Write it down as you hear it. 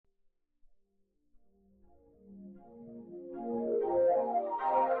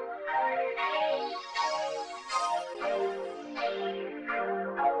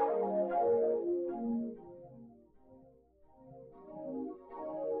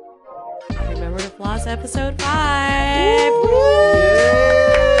to Floss episode 5.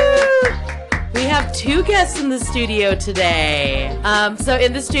 We have 2 guests in the studio today. So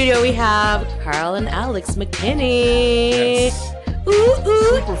in the studio we have Carl and Alex McKinney. Yes.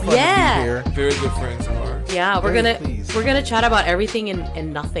 Super fun to be here. Very good friends of ours. Yeah, we're gonna chat about everything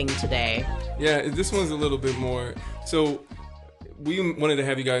and nothing today. Yeah, this one's a little bit more. So we wanted to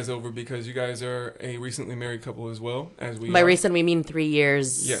have you guys over because you guys are a recently married couple as well as we. By are. recent we mean 3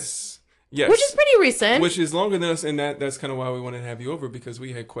 years. Yes. Which is pretty recent. Which is longer than us, and that's kind of why we wanted to have you over, because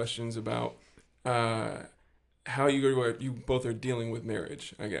we had questions about how you both are dealing with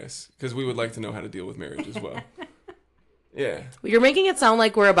marriage, I guess, because we would like to know how to deal with marriage as well. Yeah. You're making it sound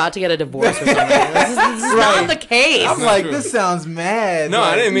like we're about to get a divorce or something. This is not the case. I'm like, this sounds mad. No,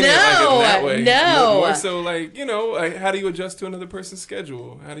 I didn't mean it like in that way. No. More so like, like, how do you adjust to another person's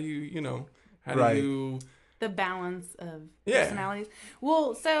schedule? How do you, how do you... The balance of personalities.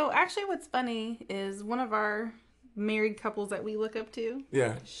 Well, so actually what's funny is one of our married couples that we look up to,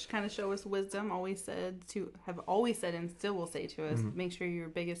 kind of show us wisdom, have always said and still will say to us, make sure you're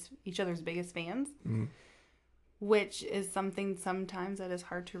each other's biggest fans. Mm-hmm. Which is something sometimes that is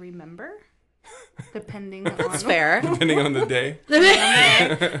hard to remember, depending on... That's fair. Depending on the day.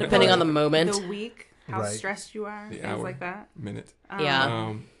 Depending on the moment. The week, how stressed you are, things hour, like that. Minute.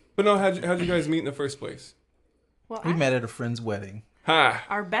 Yeah. But no, how'd you guys meet in the first place? Well, we met at a friend's wedding.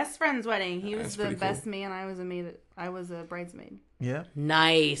 Our best friend's wedding. He was the best man. I was a bridesmaid. Yeah.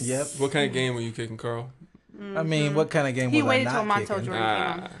 Nice. Yep. What kind of game were you kicking, Carl? I mean, what kind of game was I not kicking? He waited till Montel Jordan came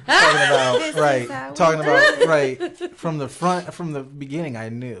on. Talking about from the beginning. I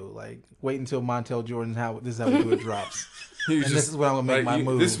knew, wait until Montel Jordan's this is how we do it drops. This is when I'm gonna make my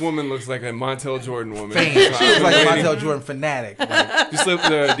move. This woman looks like a Montel Jordan woman. She looks like a Montel Jordan fanatic. You slipped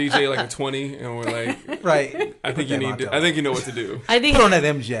the DJ like a 20, and we're like, right. I think you know what to do. Put on that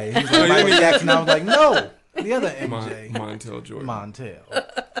MJ. He was like Michael Jackson. I was like, no. The other MJ. Montel Jordan. Montel.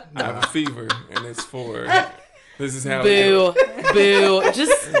 I have a fever, and it's for... This is how... Boo.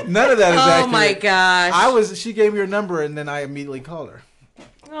 Just... None of that is accurate. Oh, my gosh. She gave me her number, and then I immediately called her.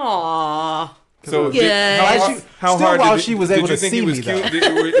 Aww. So, how hard while she was able to see me, though.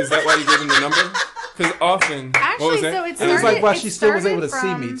 Is that why you gave him the number? Because often... Actually, it was like while she still was able to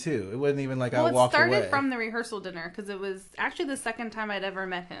see me, too. It wasn't even like I walked away. It started from the rehearsal dinner, because it was actually the second time I'd ever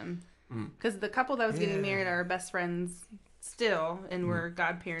met him. Because the couple that was getting married are best friends still, and we're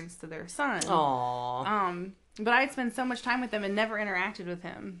godparents to their son. Aww. But I had spent so much time with him and never interacted with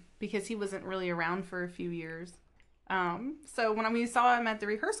him because he wasn't really around for a few years. So when we saw him at the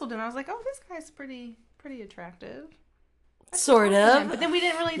rehearsal dinner, I was like, "Oh, this guy's pretty attractive." Sort of. But then we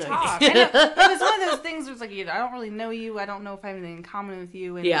didn't really talk. It was one of those things where it's like, I don't really know you. I don't know if I have anything in common with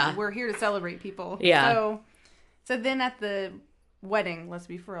you. And we're here to celebrate people. Yeah. So then at the wedding, let's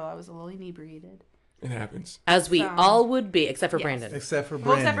be for real, I was a little inebriated. It happens. As we all would be, except for Brandon. Except for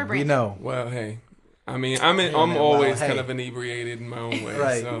Brandon. We know. Well, hey. I mean, I'm always kind of inebriated in my own way.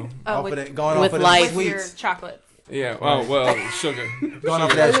 Right. So. With your chocolate. Yeah. Oh, well, sugar. Going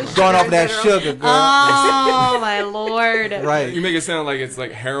off that sugar, girl. Oh, my Lord. Right. You make it sound like it's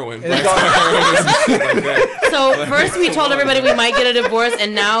like heroin. So first we told everybody we might get a divorce,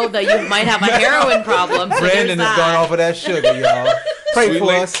 and now that you might have a heroin problem. So Brandon has gone off of that sugar, y'all. Pray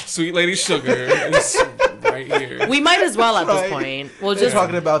for us. Sweet lady sugar is right here. We might as well at this point. We're just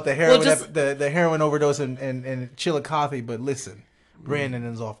talking about the heroin, the heroin overdose and Chillicothe, but listen, Brandon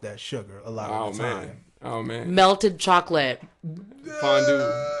is off that sugar a lot of the time. Oh man. Melted chocolate.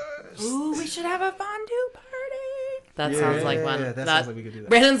 Fondue. Ooh, we should have a fondue party. That sounds like fun. That sounds like we could do that.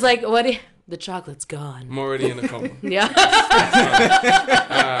 Brandon's like, what? The chocolate's gone. I'm already in a coma. Yeah.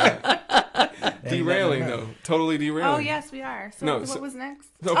 Derailing though. Totally derailing. Oh yes, we are. So what was next?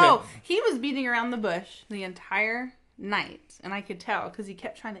 Okay. Oh, he was beating around the bush the entire night, and I could tell because he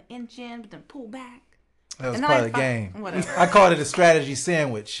kept trying to inch in but then pull back. That was part of the game. Whatever. I called it a strategy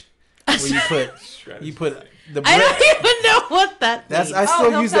sandwich. Where you put the bread. I don't even know what that means. I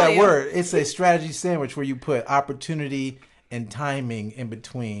still use that word. It's a strategy sandwich where you put opportunity and timing in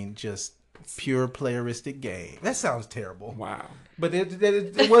between just pure playeristic game. That sounds terrible. Wow. But it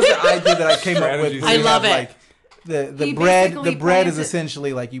was the idea that I came up with. I love it. The bread is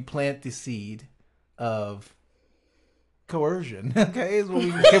essentially like you plant the seed of coercion. Okay,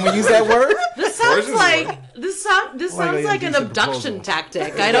 can we use that word? This sounds like an abduction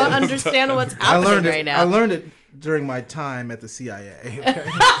tactic. I don't understand what's happening right now. I learned it during my time at the CIA. Okay?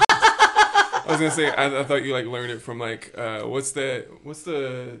 I was gonna say I thought you learned it from what's the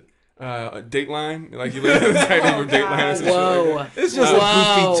Dateline? Like you learned the title of Dateline. Whoa! It's just a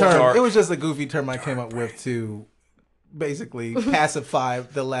goofy term. Dark. It was just a goofy term I came up with to basically pacify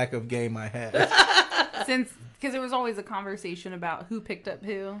the lack of game I had. Because it was always a conversation about who picked up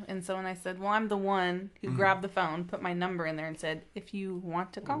who. And so when I said, well, I'm the one who grabbed the phone, put my number in there and said, if you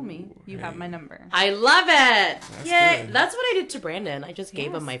want to call me, you have my number. I love it. Yay. That's what I did to Brandon. I just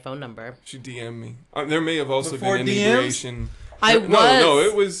gave him my phone number. She DM'd me. There may have also Before been DMs? inebriation.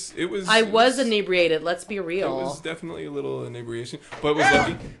 It was. I was it inebriated. Let's be real. was definitely a little inebriation, but it was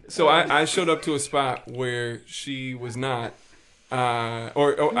lucky. So I showed up to a spot where she was not.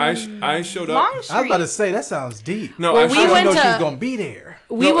 I showed up. I was about to say that sounds deep. No, well, I we didn't went know to, she was gonna be there.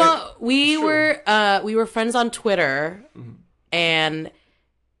 We were friends on Twitter, and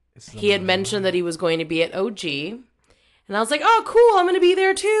he had mentioned that he was going to be at OG, and I was like, "Oh, cool! I'm going to be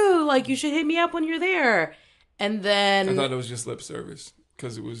there too. Like, you should hit me up when you're there." And then I thought it was just lip service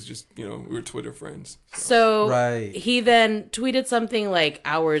because it was just we were Twitter friends. So Right. He then tweeted something like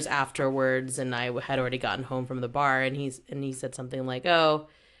hours afterwards, and I had already gotten home from the bar, and he said something like, "Oh,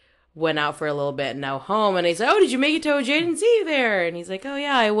 went out for a little bit and now home." And I said, "Oh, did you make it to OJ? I didn't see you there." And he's like, "Oh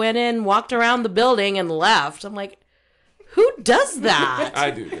yeah, I went in, walked around the building, and left." I'm like, who does that?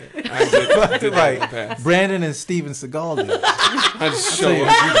 I do that. I did that in the past. Brandon and Steven Seagal did. I just show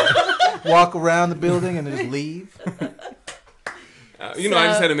up. Walk around the building and just leave. I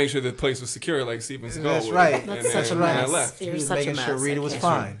just had to make sure the place was secure, like Steven Seagal. That's would. right. And That's then such a when I mess. left. He You're was such making a mess. sure Rita was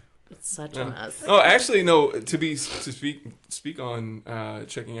fine. It's such a mess. Oh, actually, no. To speak on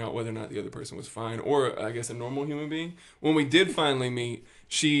checking out whether or not the other person was fine, or I guess a normal human being. When we did finally meet,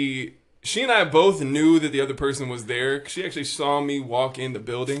 she and I both knew that the other person was there. She actually saw me walk in the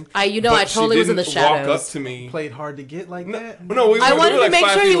building. I totally was in the shadows. Walk up to me. Played hard to get like that. No, I wanted to make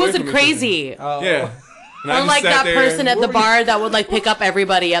 5 sure feet he away wasn't from each other. crazy. Oh. Yeah. And I just Unlike sat that there. person at the bar that would like pick up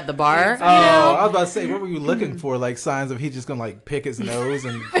everybody at the bar. Oh, I was about to say, what were you looking for? Like signs of he just gonna like pick his nose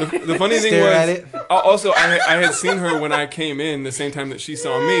and The funny thing stare was, at it? Also, I had seen her when I came in the same time that she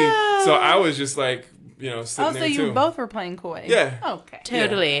saw me, so I was just like, sitting Oh, there so you too. both were playing coy. Yeah. Okay.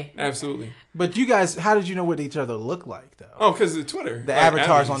 Totally. Yeah, absolutely. But you guys, how did you know what each other looked like though? Oh, because of Twitter. The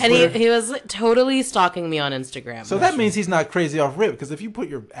avatars on And Twitter. he was like, totally stalking me on Instagram. So that means he's not crazy off rip. Because if you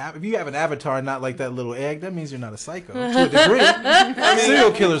have an avatar and not like that little egg, that means you're not a psycho to a degree.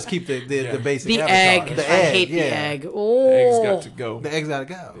 Serial killers keep the basic the avatar. egg. The I egg. hate yeah. the egg. The Oh. eggs got to go. The egg's gotta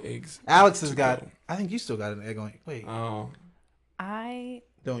go. The eggs. Alex has got. go. I think you still got an egg on. Wait, Oh. I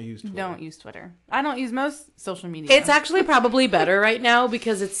don't use Twitter. don't use Twitter. I don't use most social media. It's actually probably better right now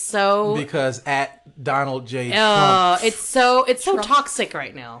because it's so. Because at Donald J. Trump. It's so toxic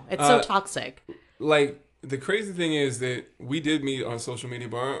right now. It's so toxic. Like, the crazy thing is that we did meet on social media,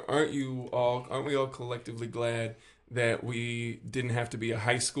 but aren't we all collectively glad that we didn't have to be a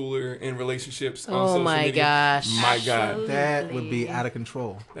high schooler in relationships on social media? Oh my gosh. My God. That would be out of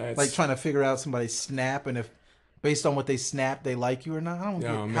control. That's- Like trying to figure out somebody's snap and if based on what they snap they like you or not. I don't get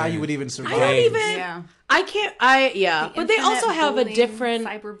how man. you would even survive. I don't even. Yeah. I can't. But they also have a different.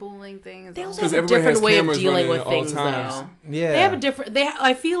 cyberbullying thing. They also 'Cause have a everybody different has way of cameras dealing running with at all things, times. though. Yeah. They have a different.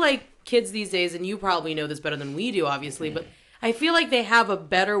 I feel like kids these days, and you probably know this better than we do, obviously, but I feel like they have a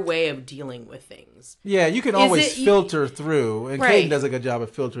better way of dealing with things. Yeah, you can always filter through, and Right. Kaden does a good job of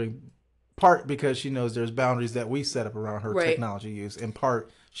filtering. Part because she knows there's boundaries that we set up around her Right. technology use, and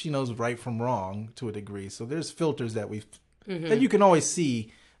part she knows right from wrong to a degree. So there's filters that that you can always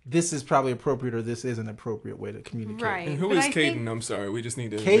see. This is probably appropriate, or this is an appropriate way to communicate. Right. And who But is I think Caden? I'm sorry. We just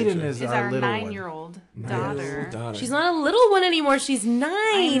need to. Caden is Is our our little 9-year-old daughter. She's not a little one anymore. She's 9.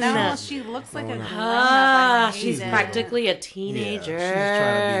 I know. She looks like a grown-up. Ah, I hate she's it. practically a Yeah, teenager. she's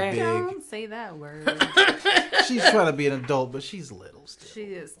trying to be big. Don't say that word. She's trying to be an adult, but she's little still.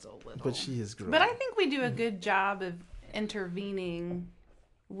 She is still little. But she is grown. But I think we do a good job of intervening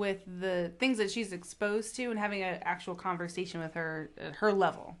with the things that she's exposed to and having an actual conversation with her at her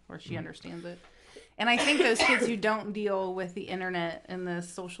level where she understands it. And I think those kids who don't deal with the internet and the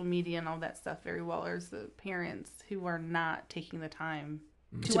social media and all that stuff very well are the parents who are not taking the time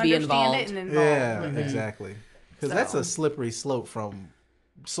to be understand involved. it and involved Yeah, with it. exactly. Because So- that's a slippery slope from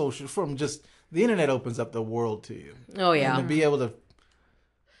just the internet opens up the world to you. Oh, yeah. And to be able to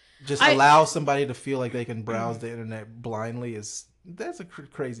just allow somebody to feel like they can browse the internet blindly that's a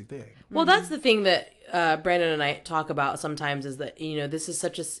crazy thing. Well, that's the thing that Brandon and I talk about sometimes is that, this is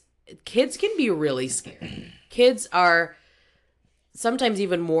such a... Kids can be really scared. Kids are sometimes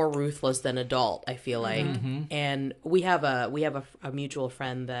even more ruthless than adult, I feel like. And we have a mutual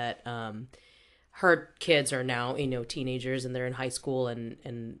friend that her kids are now, teenagers, and they're in high school,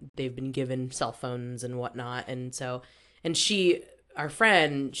 and they've been given cell phones and whatnot. And so, our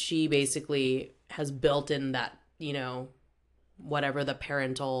friend, she basically has built in that, whatever the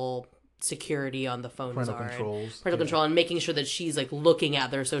parental security on the phones parental are. Controls. Parental control, and making sure that she's like looking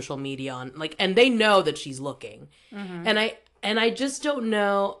at their social media on like, and they know that she's looking. And I just don't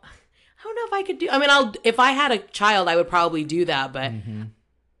know. I don't know if I could do. I mean, if I had a child, I would probably do that, but.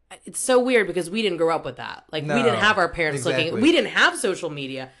 It's so weird because we didn't grow up with that. Like, we didn't have our parents looking. We didn't have social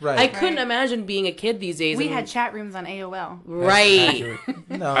media. Right. I couldn't imagine being a kid these days. We had chat rooms on AOL. Right.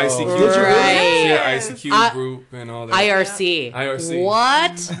 No. ICQ. Right. Yeah, ICQ group and all that. IRC. IRC.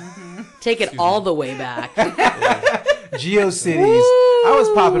 What? Take it all the way back. GeoCities. I was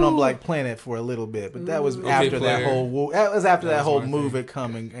popping on Black Planet for a little bit, but that was after that whole move had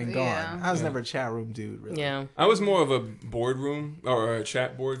come and gone. I was never a chat room dude, really. Yeah. I was more of a boardroom or a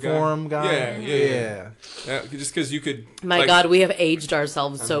chat board guy. Forum guy. Yeah. Just because you could. My God, we have aged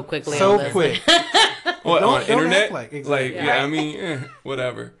ourselves so quickly. So quick. On internet? Exactly. I mean,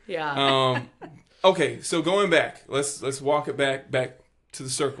 whatever. Yeah. Okay, so going back, let's walk it back to the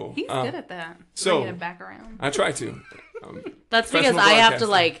circle. He's good at that. So bringing it back around. I try to. That's because I have to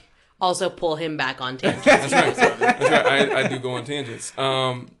like also pull him back on tangents. That's right. I do go on tangents.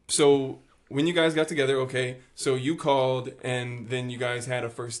 So when you guys got together, okay, so you called and then you guys had a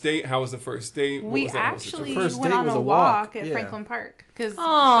first date. How was the first date? We actually first went date on was a a walk at yeah. Franklin Park because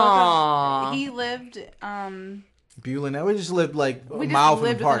he lived. Buellin. We just lived like a We just mile from the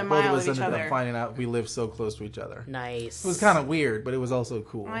lived park. within a Both of mile us of each ended up other. finding out we lived so close to each other. Nice. It was kind of weird, but it was also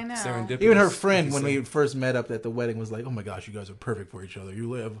cool. I know. Serendipitous. Even her friend, when we first met up at the wedding, was like, "Oh my gosh, you guys are perfect for each other. You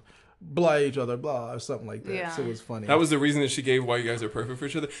live blah each other, blah," or something like that. Yeah. So it was funny. That was the reason that she gave why you guys are perfect for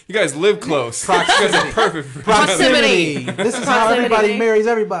each other. You guys live close. Proximity. You guys are perfect for each other. Proximity. This is how everybody marries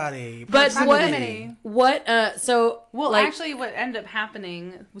everybody. But Proximity. Well, actually, what ended up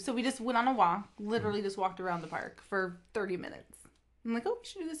happening, so we just went on a walk, literally just walked around the park for 30 minutes. I'm like, oh, we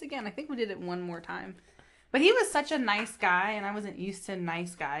should do this again. I think we did it one more time. But he was such a nice guy, and I wasn't used to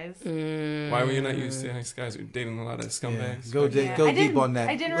nice guys. Why were you not used to nice guys? You're dating a lot of scumbags. Go deep on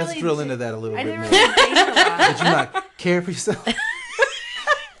that. Let's drill into that a little bit more. Did you not care for yourself?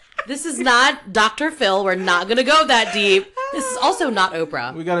 This is not Dr. Phil. We're not going to go that deep. This is also not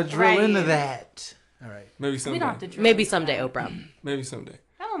Oprah. We got to drill into that. All right. Maybe someday. We don't have to drill Maybe into someday, that. Oprah. Maybe someday.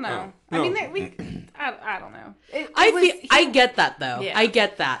 I don't know. No. I mean, I don't know. I get that though. Yeah. I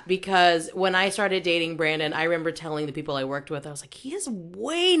get that because when I started dating Brandon, I remember telling the people I worked with, I was like, he is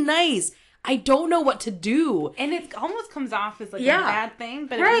way nice. I don't know what to do. And it almost comes off as like Yeah. a bad thing,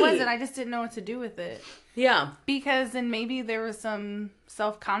 but Right. it wasn't. I just didn't know what to do with it. Yeah. Because then maybe there was some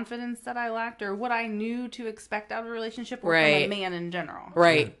self-confidence that I lacked or what I knew to expect out of a relationship or Right. from a man in general.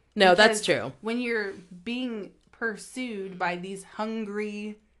 Right. No, that's Because true. When you're being pursued by these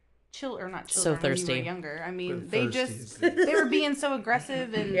hungry So children thirsty. when you were younger. I mean, But they thirsty they were being so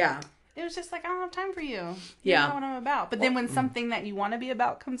aggressive and Yeah. it was just like, I don't have time for you. You Yeah. know what I'm about. But then when something that you want to be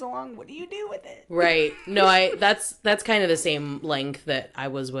about comes along, what do you do with it? Right. No, that's kind of the same length that I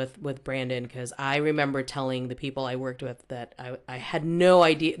was with Brandon because I remember telling the people I worked with that I had no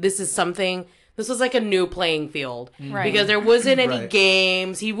idea. This was like a new playing field Right. because there wasn't any Right.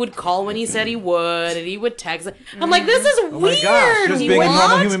 games. He would call when he said he would, and he would text. I'm like, this is Oh weird. my gosh, just being a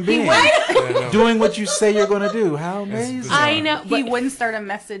normal human being. Doing what you say you're going to do. How amazing. I know. He But, wouldn't start a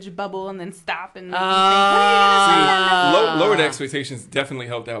message bubble and then stop and think, Lowered expectations definitely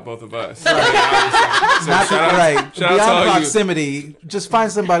helped out both of us. So Not shout out right. to all Beyond you. proximity, just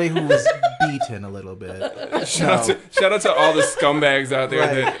find somebody who was beaten a little bit. Shout out to all the scumbags out there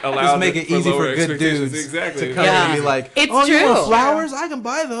Right. that allow Just make it easy for lower good expectations. dudes Exactly. to come Yeah. and be like, It's "Oh, you true. want flowers? I can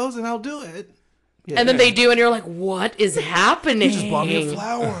buy those and I'll do it." Yeah. and then they do, and you're like, what is happening? You just bought me a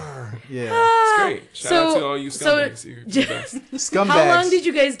flower. Yeah. It's great. Shout out to all you scumbags. You're the best. Scumbags. How long did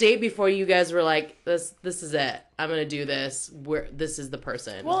you guys date before you guys were like, this is it? I'm gonna do this. This is the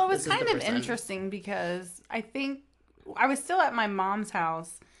person. Well, it was This is kind the of person. interesting because I think I was still at my mom's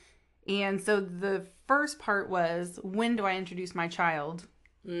house. And so the first part was, when do I introduce my child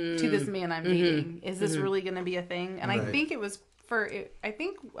to this man I'm dating? Is this really going to be a thing? And I Right. think it was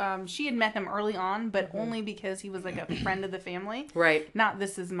she had met him early on, but only because he was like a friend of the family. Right. Not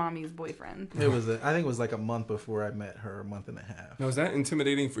this is mommy's boyfriend. I think it was like a month before I met her, a month and a half. Now, is that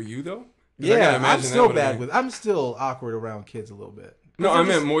intimidating for you though? 'Cause I gotta Yeah, imagine I'm that still would've bad been- with. I'm still awkward around kids a little bit. No, I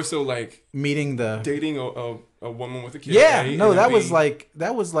meant more so like Meeting the. dating a woman with a kid. Yeah, right? no, And that then was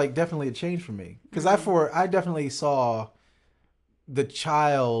being- like definitely a change for me because I definitely saw the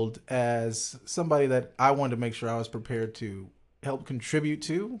child as somebody that I wanted to make sure I was prepared to help contribute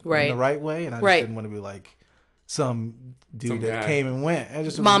to Right. in the right way, and I just Right. didn't want to be like some dude Some that guy. came and went. It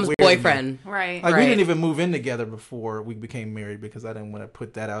just was Mom's weird to me. boyfriend. Right. Like Right. we didn't even move in together before we became married because I didn't want to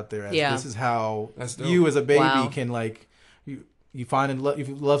put that out there as Yeah. this is how That's dope. you as a baby Wow. can like you find and if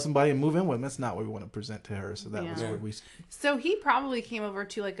you love somebody and move in with them, that's not what we want to present to her. So that was what we. So he probably came over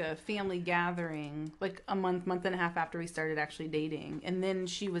to like a family gathering, like a month and a half after we started actually dating, and then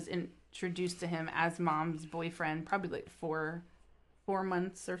she was introduced to him as mom's boyfriend, probably like 4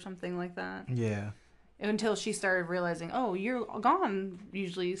 months or something like that. Yeah. Until she started realizing, oh, you're gone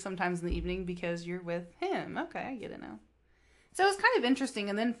usually sometimes in the evening because you're with him. Okay, I get it now. So it was kind of interesting.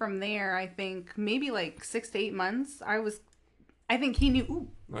 And then from there, I think maybe like 6 to 8 months, I think he knew.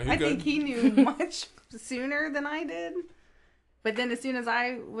 Think he knew much sooner than I did. But then as soon as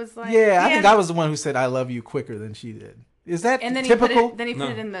I was like, I think I was the one who said I love you quicker than she did. Is that and then typical? He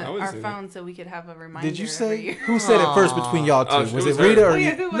put it in our phone so we could have a reminder. Did you say who said it first between y'all two? Was it Rita or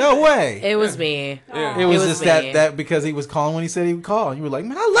you? No way. It was me. Yeah. It was just that because he was calling when he said he would call, and you were like,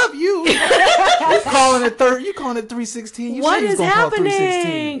 "Man, I love you." You calling it 316. You what said is gonna happening? Call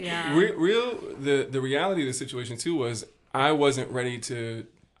 316. Yeah. The reality of the situation too was I wasn't ready to.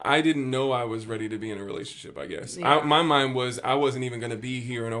 I didn't know I was ready to be in a relationship, I guess. Yeah. My mind was I wasn't even going to be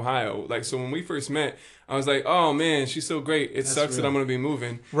here in Ohio. Like, so when we first met, I was like, oh, man, she's so great. It sucks that I'm going to be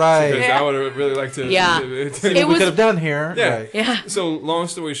moving. Right. Because I would have really liked to. Yeah. We could have done here. Yeah. Right. Yeah. So long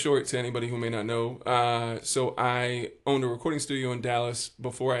story short, to anybody who may not know, so I owned a recording studio in Dallas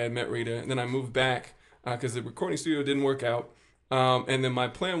before I had met Rita. And then I moved back because the recording studio didn't work out. And then my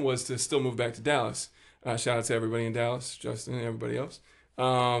plan was to still move back to Dallas. Shout out to everybody in Dallas, Justin and everybody else.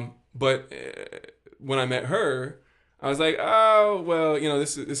 But when I met her, I was like, oh, well,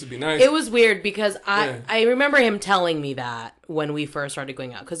 this would be nice. It was weird because I remember him telling me that when we first started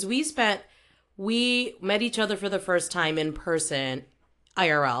going out. Because we met each other for the first time in person,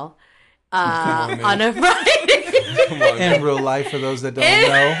 IRL, on a Friday. Come on, in real life, for those that don't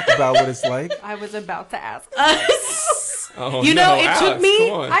know about what it's like. I was about to ask. Oh, it Alex, took me.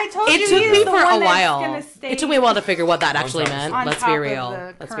 I told you. It took me the for a one that's while. gonna stay It took me a while to figure what that actually meant. on Let's top be of real.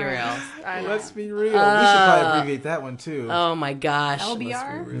 the Let's be current. real. I know. Let's be real. We should probably abbreviate that one too. Oh my gosh.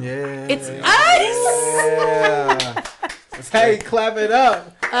 LBR. Yeah. It's ice. Yeah. Hey, clap it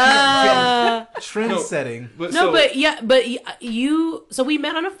up. Trend setting. So we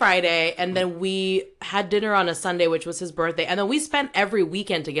met on a Friday and then we had dinner on a Sunday, which was his birthday. And then we spent every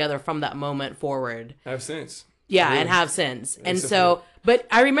weekend together from that moment forward. Have since. Yeah, Really? and have since. And so, but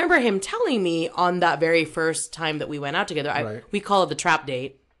I remember him telling me on that very first time that we went out together, we call it the trap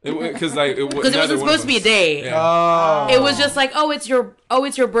date. Because it wasn't supposed to be a date. Yeah. Oh. It was just like, it's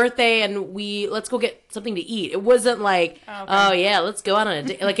your birthday, and let's go get something to eat. It wasn't like, let's go out on a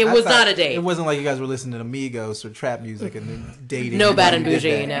date. Like, it was not a date. It wasn't like you guys were listening to Migos or trap music and then dating. No Bad and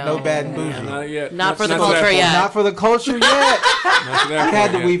Bougie, No Bad and Bougie. Not yet. Not for the culture yet. Not for the culture yet. I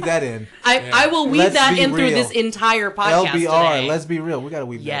had to weave that in. I will weave that in through this entire podcast LBR, today. let's be real. We got to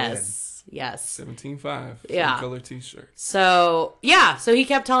weave that in. Yes. 17.5. Yeah. Color T-shirt. So he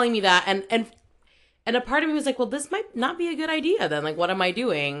kept telling me that, and a part of me was like, well, this might not be a good idea then. Like, what am I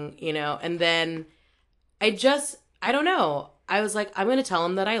doing? And then I don't know. I was like, I'm going to tell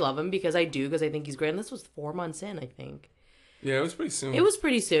him that I love him because I do, because I think he's great. And this was 4 months in, I think. Yeah, it was pretty soon. It was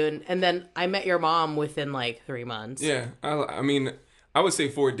pretty soon. And then I met your mom within like 3 months. Yeah. I mean, I would say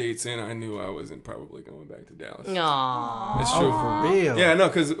 4 dates in, I knew I wasn't probably going back to Dallas. Aww. That's true. For real. Yeah, no,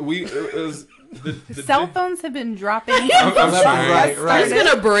 because it was the Cell phones have been dropping. I'm trying. Right. He's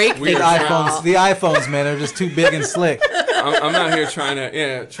going to break The things now. iPhones, man, are just too big and slick. I'm not here trying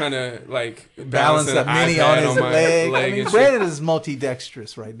to like balance an that mini iPad on his my leg. I mean, and shit. Brandon is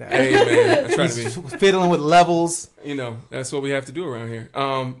multi-dexterous right now. Hey, man, I try to be. He's fiddling with levels. That's what we have to do around here.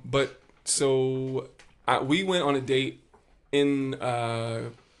 But so we went on a date in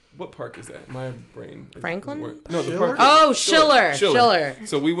what park is that? My brain. Franklin? No, the park. Oh, Schiller.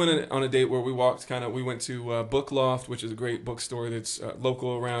 So we went on a date where we walked we went to Book Loft, which is a great bookstore that's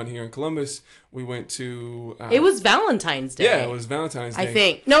local around here in Columbus. We went to... it was Valentine's Day. Yeah, it was Valentine's Day. I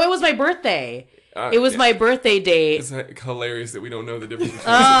think. No, it was my birthday. It was my birthday date. It's hilarious that we don't know the difference between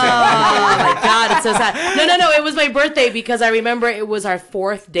Oh, my God. It's so sad. No. It was my birthday because I remember it was our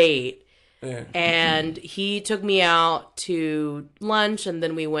 4th date. Yeah. And he took me out to lunch, and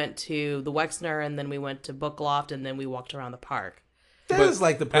then we went to the Wexner, and then we went to Book Loft, and then we walked around the park. That is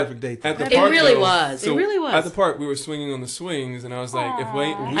like the perfect date. At the It park, really though, was. so It really was. At the park, we were swinging on the swings, and I was like,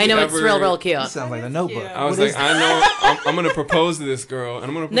 I know, it's real cute. That sounds like a notebook. I was like, I know, I'm going to propose to this girl, and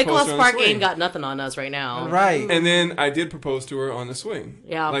I'm going to propose Nicholas to her on the Park swing. ain't got nothing on us right now. Right. And then I did propose to her on the swing.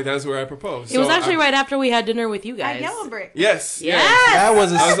 Yeah. Like, that's where I proposed. It was actually right after we had dinner with you guys. At Yellow Brick. Yes. That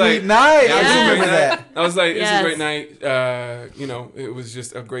was a I was sweet like, night. That was I a great remember night. that. I was like, it's Yes. a great night. It was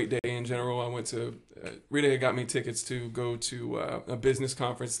just a great day in general. I went to Rita had got me tickets to go to a business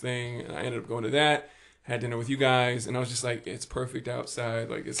conference thing, and I ended up going to that. had dinner with you guys, and I was just like, it's perfect outside.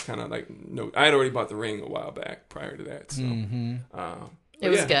 Like, it's kind of like, no, I had already bought the ring a while back prior to that. So, it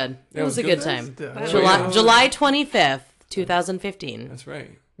was good. It was a good time. July 25th, 2015. That's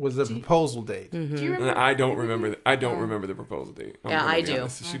right. Was the proposal date. Mm-hmm. Do you remember? I don't remember. I don't remember the proposal date. I do.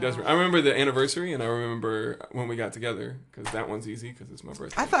 She does. I remember the anniversary, and I remember when we got together, because that one's easy because it's my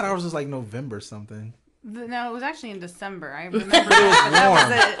birthday. I thought ours was like November something. No, it was actually in December. I remember. But it was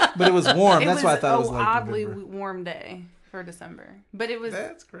warm. But it was warm. That's why I thought it was like oddly November. warm day for December. But it was.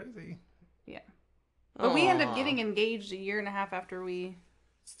 That's crazy. Yeah. But we ended up getting engaged a year and a half after we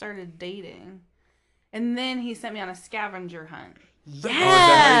started dating, and then he sent me on a scavenger hunt. Yes. Oh, is that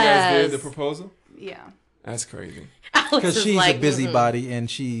how you guys did the proposal? Yeah. That's crazy. Because she's a busybody and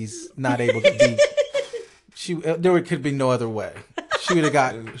she's not able to be. There could be no other way. She would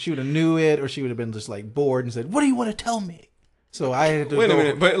have knew it, or she would have been just like bored and said, "What do you want to tell me?" So I had to wait a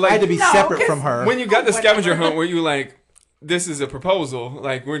minute, but like I had to be separate from her. When you got the scavenger hunt, were you like, "This is a proposal"?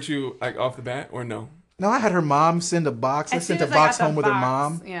 Like, weren't you like off the bat, or no? No, I had her mom send a box. I sent a box home with her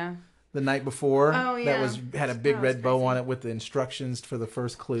mom. Yeah. The night before, oh, yeah. that had a big red bow on it with the instructions for the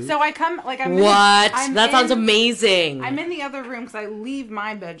first clue. So I come like I'm. That sounds amazing. I'm in the other room because I leave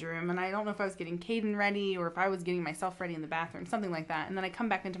my bedroom, and I don't know if I was getting Caden ready or if I was getting myself ready in the bathroom, something like that. And then I come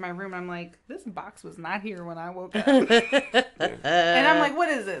back into my room, and I'm like, this box was not here when I woke up. And I'm like, what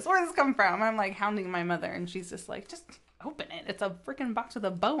is this? Where did this come from? And I'm like hounding my mother, and she's just like, just open it. It's a freaking box with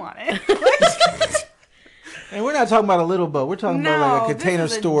a bow on it. And we're not talking about a little bow. We're talking about like a container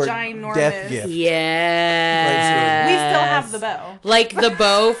store death gift. Yeah. We still have the bow. Like the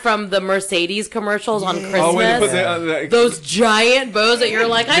bow from the Mercedes commercials on Christmas. Oh, when you put those giant bows that you're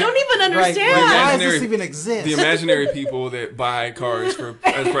like, I don't even understand. Why does this even exist? The imaginary people that buy cars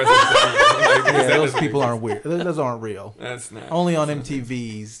as presents. Those people aren't weird. Those aren't real. That's not. Only on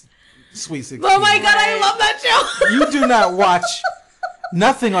MTV's Sweet 16. Oh my God, I love that show. You do not watch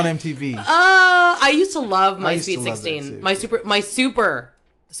nothing on MTV. I used to love my Sweet 16. My super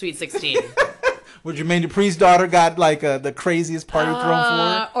Sweet 16. Where Jermaine Dupri's daughter got like the craziest party thrown for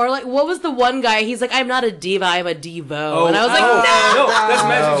her. Or like, what was the one guy? He's like, I'm not a diva, I'm a Devo. And I was like, no, that's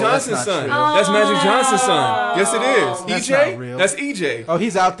Magic Johnson's son. That's Magic Johnson's son. Yes, it is. That's EJ? not real. That's EJ. Oh,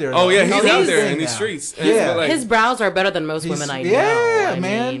 he's out there. Oh, yeah, he's out there in these streets. Yeah. Like, his brows are better than most women I know. Yeah, I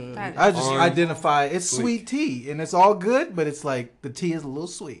man. mean, I just identify it's sweet tea, and it's all good, but it's like the tea is a little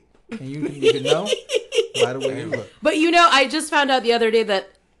sweet, and you can know by the way you look. But you know, I just found out the other day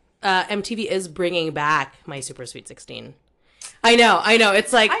that MTV is bringing back my Super Sweet 16. I know.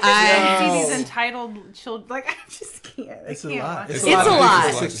 It's like MTV's entitled children. Like I just can't. It's a lot.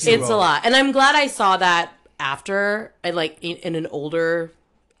 It's a lot. And I'm glad I saw that after, like in an older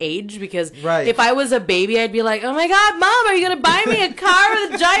age, because if I was a baby, I'd be like, oh my God, Mom, are you gonna buy me a car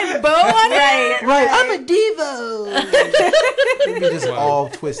with a giant bow on it? Right. I'm a Devo. It'd be just all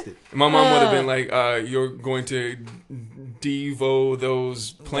twisted. My mom would have been like, you're going to Devo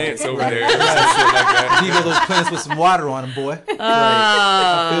those plants over there. Or some shit like that. Devo those plants with some water on them, boy.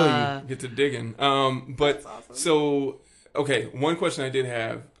 I feel you. Get to digging. But awesome. So, okay, one question I did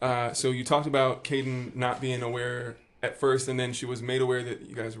have. So you talked about Caden not being aware at first, and then she was made aware that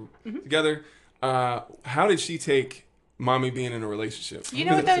you guys were together. How did she take mommy being in a relationship? You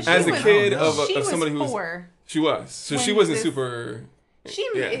know what, though? As a kid of somebody who was 4. She was. So she wasn't super...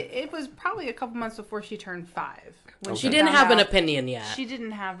 It was probably a couple months before she turned 5. When she didn't have an opinion yet. She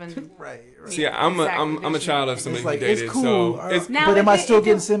didn't have an right. See, I'm a child of somebody who dated. It's cool. So but am I still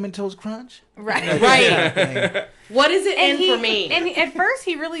getting Cinnamon Toast Crunch? Right. Right. What is it for me? And at first,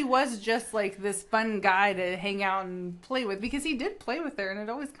 he really was just like this fun guy to hang out and play with, because he did play with her, and it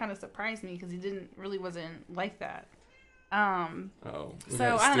always kind of surprised me because he wasn't like that. So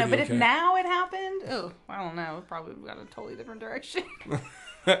I don't know, but if now it happened, I don't know, it probably got a totally different direction.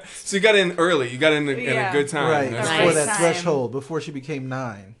 So you got in early. You got in a good time. Right. Before that threshold, before she became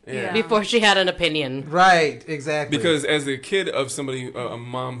 9. Yeah. Before she had an opinion. Right. Exactly. Because as a kid of somebody, a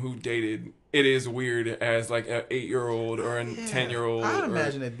mom who dated, it is weird as like an 8-year-old or a 10-year-old. I would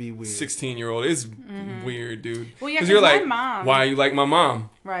imagine it'd be weird. 16-year-old. It's weird, dude. Well, yeah, because you're like, mom. why you like my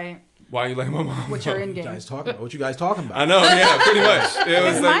mom? Right. Why you like my mom? What's your end game? What you guys talking about? I know, yeah, pretty much. It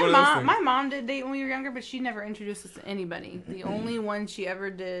was like my mom did date when we were younger, but she never introduced us to anybody. The only one she ever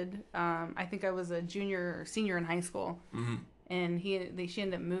did, I think I was a junior or senior in high school, and she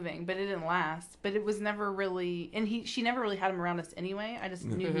ended up moving, but it didn't last. But it was never really, and she never really had him around us anyway. I just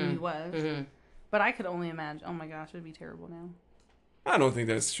knew who he was, but I could only imagine. Oh my gosh, it would be terrible now. I don't think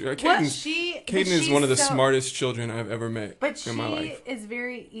that's true. Caden is one of the smartest children I've ever met in my life. She is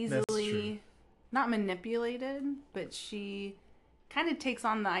very easily not manipulated, but she kind of takes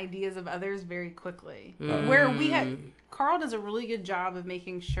on the ideas of others very quickly. Where Carl does a really good job of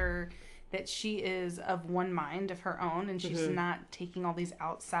making sure that she is of one mind of her own, and she's not taking all these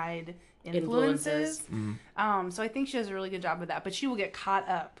outside influences. So I think she does a really good job of that, but she will get caught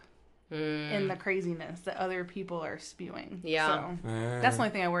up in the craziness that other people are spewing. So that's the only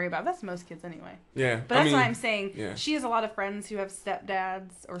thing I worry about. That's most kids anyway. But that's why I'm saying she has a lot of friends who have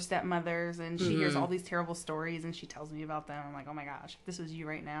stepdads or stepmothers, and she hears all these terrible stories, and she tells me about them. I'm like, oh my gosh, if this was you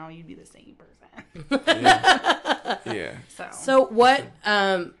right now, you'd be the same person. So what,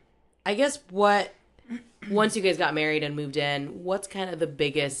 I guess once you guys got married and moved in, what's kind of the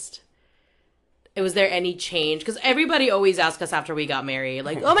biggest... Was there any change? Because everybody always asks us after we got married,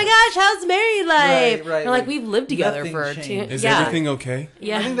 like, "Oh my gosh, how's married life?" Right. Like we've lived together for 2 years. Is everything okay?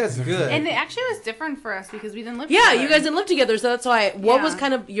 Yeah, I think that's good. And it actually was different for us because we didn't live together. Yeah, you guys didn't live together, so that's why. What was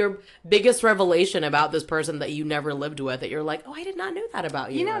kind of your biggest revelation about this person that you never lived with? That you're like, "Oh, I did not know that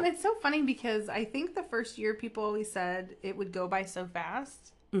about you." You know, and it's so funny because I think the first year people always said it would go by so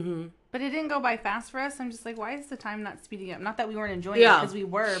fast. But it didn't go by fast for us. I'm just like, why is the time not speeding up? Not that we weren't enjoying it, because we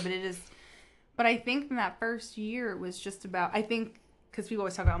were, but it is. But I think in that first year, it was just about, because people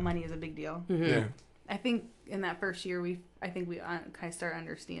always talk about money as a big deal. I think in that first year, we kind of start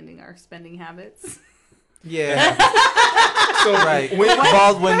understanding our spending habits. Yeah.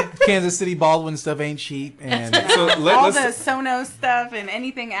 So when Kansas City Baldwin stuff ain't cheap, and so all the Sonos stuff and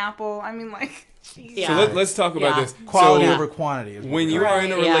anything Apple. I mean, like. Geez. So let's talk about this. Quality over quantity. When you are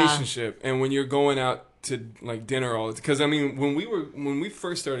in a relationship and when you're going out to like dinner all, because I mean when we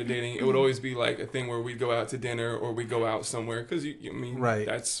first started dating, it would always be like a thing where we'd go out to dinner or we go out somewhere because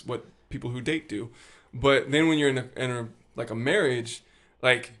that's what people who date do. But then when you're in a marriage,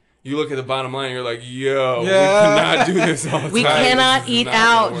 like you look at the bottom line, and you're like, yo, we cannot do this all the time. We cannot eat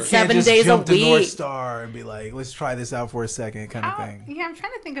out 7 days a week. Jump to North Star and be like, let's try this out for a second, kind of thing. Yeah, I'm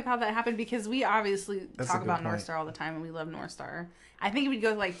trying to think of how that happened because we obviously talk about North Star all the time and we love North Star. I think it would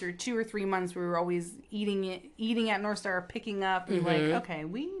go like through 2 or 3 months where we were always eating at North Star, picking up, and like, okay,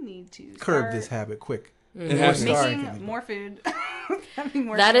 we need to curb this habit quick. Making more food.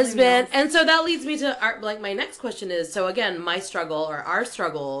 That has been, and so that leads me to my next question is, so again, our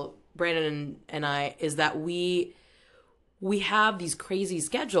struggle, Brandon and I, is that we have these crazy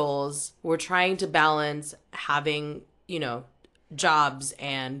schedules. We're trying to balance having, jobs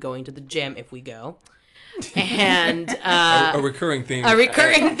and going to the gym if we go. And a recurring theme.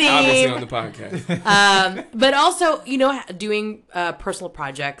 Obviously on the podcast. But also, doing personal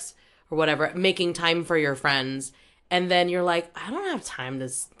projects or whatever, making time for your friends. And then you're like, I don't have time to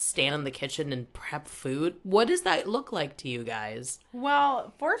stand in the kitchen and prep food. What does that look like to you guys?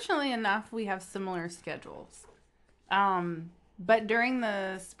 Well, fortunately enough, we have similar schedules. But during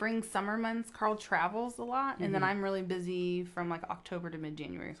the spring, summer months, Carl travels a lot. And then I'm really busy from like October to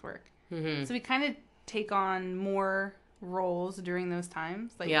mid-January's work. So we kind of take on more roles during those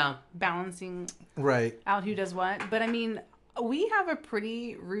times. Like balancing out who does what. But I mean... We have a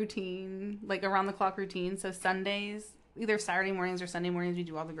pretty routine, like around-the-clock routine. So Sundays, either Saturday mornings or Sunday mornings, we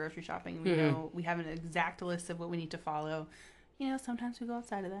do all the grocery shopping. We know we have an exact list of what we need to follow. Sometimes we go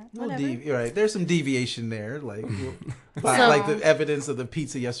outside of that. There's some deviation there, like like the evidence of the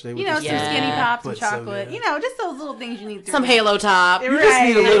pizza yesterday. With some skinny pops and chocolate. Just those little things you need. Some Halo Top. You just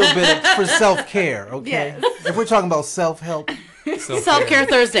need a little bit for self-care, okay? If we're talking about self-help. Self-care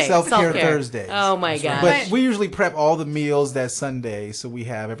Thursday. Self-care Thursday. Oh my God. But we usually prep all the meals that Sunday, so we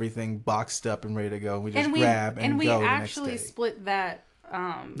have everything boxed up and ready to go. We just grab and go the next day. And we actually split that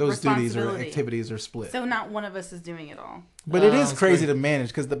those duties or activities are split. So not one of us is doing it all. But it is crazy to manage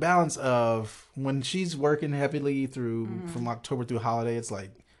because the balance of when she's working heavily from October through holiday, it's like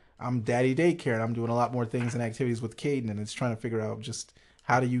I'm daddy daycare and I'm doing a lot more things and activities with Caden, and it's trying to figure out just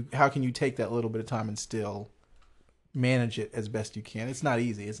how can you take that little bit of time and still manage it as best you can. It's not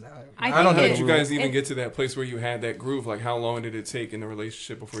easy. It's not. I don't know. Did you guys even get to that place where you had that groove? Like, how long did it take in the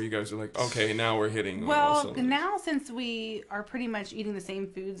relationship before you guys were like, okay, now we're hitting? Well, now since we are pretty much eating the same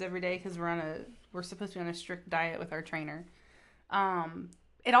foods every day because we're supposed to be on a strict diet with our trainer.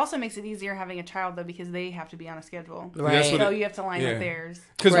 It also makes it easier having a child though because they have to be on a schedule, right? So you have to line with theirs.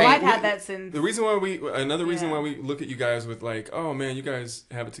 Because I've had that since. The reason why reason why we look at you guys with like, oh man, you guys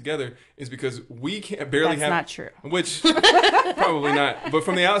have it together is because we barely have. That's not true. Which probably not. But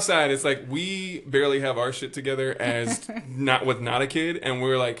from the outside, it's like we barely have our shit together as not a kid, and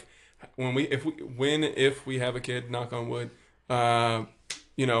we're like, if we have a kid, knock on wood.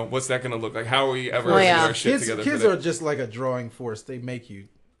 What's that going to look like? How are we ever getting our shit together? Kids are just like a drawing force. They make you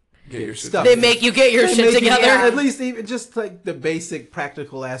get your shit. They make you get your shit together. At least even just like the basic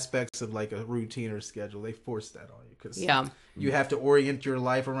practical aspects of like a routine or schedule. They force that on you because you have to orient your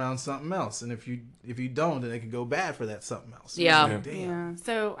life around something else, and if you don't, then it could go bad for that something else. Yeah.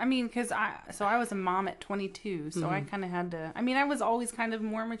 So I mean, because I was a mom at 22, so I kind of had to. I mean, I was always kind of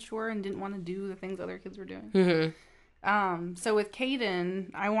more mature and didn't want to do the things other kids were doing. So with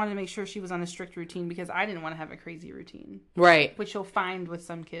Kaden, I wanted to make sure she was on a strict routine because I didn't want to have a crazy routine. Right. Which you'll find with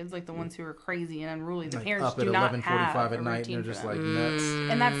some kids, like the ones who are crazy and unruly. The like parents up do at not 11:45 have at a night, routine and they're just for like them. nuts.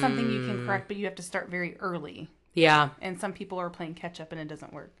 And that's something you can correct, but you have to start very early. Yeah. And some people are playing catch up and it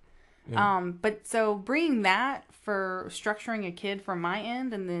doesn't work. Yeah. But so bringing that for structuring a kid from my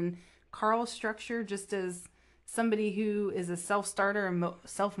end, and then Carl's structure just as somebody who is a self-starter and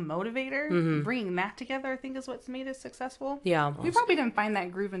self-motivator, bringing that together, I think is what's made us successful. Yeah. Awesome. We probably didn't find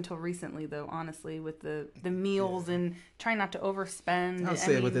that groove until recently, though, honestly, with the meals and trying not to overspend. I'll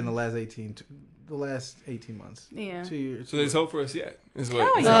say within the last 18 months. Yeah. 2 years. So there's hope for us yet. Is what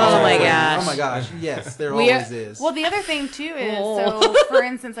Oh my gosh. Oh my gosh. Yes, there always is. Well, the other thing too is, so for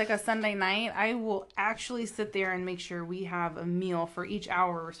instance, like a Sunday night, I will actually sit there and make sure we have a meal for each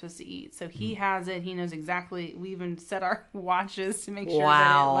hour we're supposed to eat. So he has it. He knows exactly. We even set our watches to make sure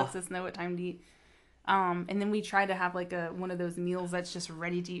that it lets us know what time to eat. And then we try to have like one of those meals that's just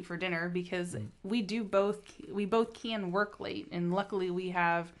ready to eat for dinner because we both can work late, and luckily we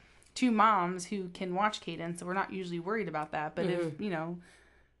have 2 moms who can watch Kaden, so we're not usually worried about that. But if,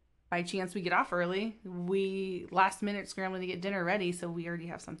 by chance we get off early, we last minute scrambling to get dinner ready, so we already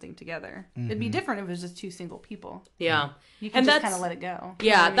have something together. It'd be different if it was just 2 single people. Yeah. You can just kind of let it go.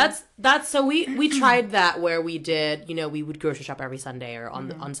 Yeah, you know that's so we tried that where we did, we would grocery shop every Sunday or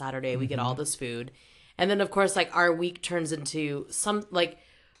on Saturday we get all this food. And then of course like our week turns into some like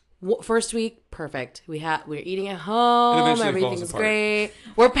first week, perfect. We're eating at home. Everything's great.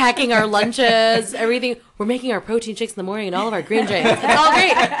 We're packing our lunches. Everything. We're making our protein shakes in the morning and all of our green drinks. It's all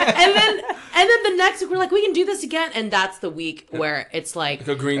great. And then the next week we're like, we can do this again. And that's the week where it's like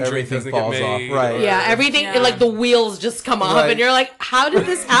a green drink doesn't get made. Off, right? Yeah, everything. Yeah. Like the wheels just come off, and you're like, how did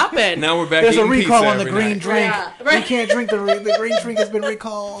this happen? Now we're back. There's a recall on the green night. drink. Yeah, right. You can't drink the green drink has been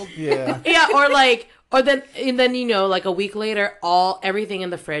recalled. Yeah. Yeah, or then like a week later, everything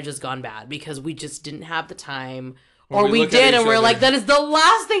in the fridge has gone bad because we just didn't have the time, or we did, and we're like, that is the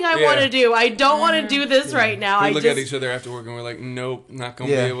last thing I want to do. I don't want to do this right now. We look at each other after work and we're like, nope, not gonna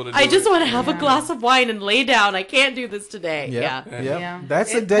be able to do it. I just want to have a glass of wine and lay down. I can't do this today. Yeah.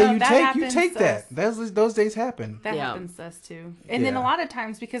 That's the day you take that. Those days happen. That happens to us too. And then a lot of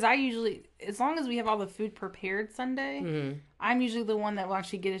times, because I usually, as long as we have all the food prepared Sunday, I'm usually the one that will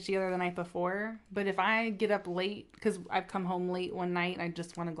actually get it together the night before. But if I get up late, because I've come home late one night and I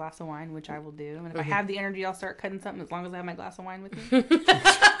just want a glass of wine, which I will do. And if I have the energy, I'll start cutting something as long as I have my glass of wine with me.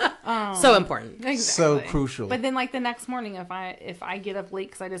 So important. Exactly. So crucial. But then like the next morning, if I get up late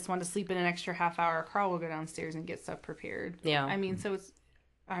because I just want to sleep in an extra half hour, Carl will go downstairs and get stuff prepared. Yeah. I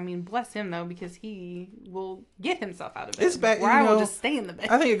mean, bless him though, because he will get himself out of bed. It's back, where I will just stay in the bed.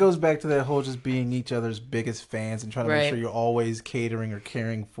 I think it goes back to that whole just being each other's biggest fans and trying to make sure you're always catering or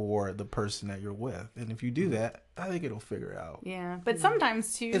caring for the person that you're with. And if you do that, I think it'll figure it out. Yeah, but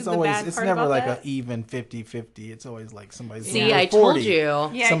sometimes too, it's never like an even 50-50. It's always like somebody's doing 40. Told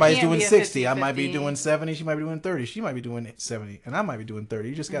you. Yeah, somebody's doing 60. 50-50. I might be doing 70. She might be doing 30. She might be doing 70, and I might be doing 30.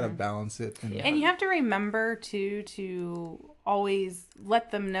 You just gotta balance it. And you have to remember to always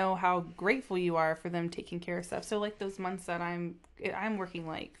let them know how grateful you are for them taking care of stuff. So like those months that I'm working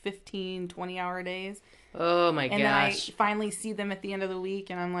like 15, 20-hour days. Oh my gosh. And then I finally see them at the end of the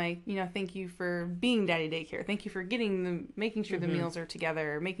week and I'm like, thank you for being daddy daycare. Thank you for making sure the meals are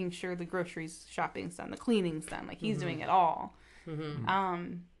together, making sure the groceries shopping's done, the cleaning's done. Like he's doing it all.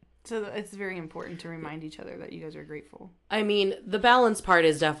 So it's very important to remind each other that you guys are grateful. I mean, the balance part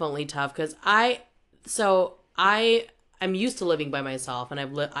is definitely tough because I'm used to living by myself,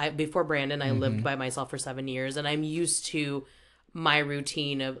 and before Brandon, I lived by myself for 7 years, and I'm used to my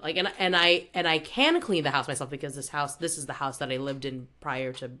routine of like, and I can clean the house myself because this is the house that I lived in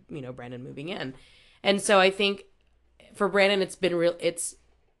prior to Brandon moving in, and so I think for Brandon it's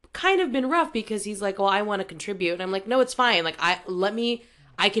kind of been rough because he's like, well, I want to contribute, and I'm like, no, it's fine, like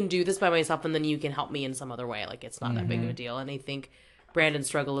I can do this by myself, and then you can help me in some other way, like it's not that big of a deal, and I think Brandon's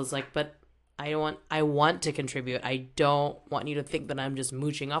struggle is like, but I want to contribute. I don't want you to think that I'm just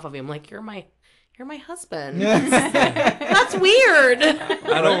mooching off of you. I'm like, you're my husband. That's weird.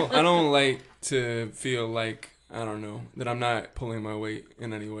 I don't like to feel like, I don't know, that I'm not pulling my weight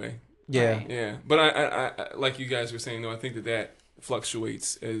in any way. Yeah. Right. Yeah. But I like you guys were saying though, I think that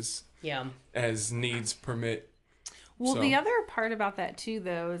fluctuates as needs permit. Well, the other part about that too,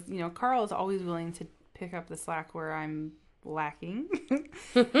 though, is Carl is always willing to pick up the slack where I'm lacking.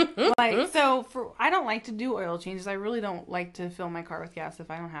 I don't like to do oil changes. I really don't like to fill my car with gas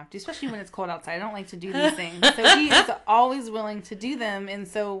if I don't have to, especially when it's cold outside. I don't like to do these things. So he is always willing to do them. And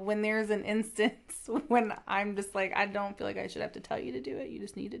so when there's an instance when I'm just like, I don't feel like I should have to tell you to do it. You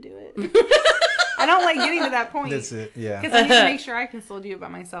just need to do it. I don't like getting to that point. That's it. Yeah. Because I need to make sure I can still do it by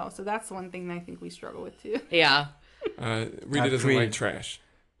myself. So that's one thing that I think we struggle with too. Yeah. Rita doesn't like trash.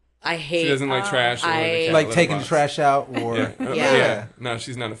 I hate. She doesn't like trash. Or like taking the trash out, or yeah. No,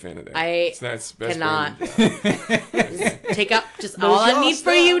 she's not a fan of that. So that's cannot take out. Just all I need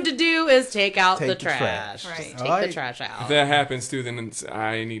for you to do is take out the trash. Right. Take the trash out. If that happens too, then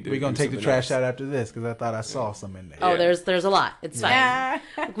I need to. We're gonna take the trash out after this because I thought I saw some in there. Oh, there's a lot. It's fine.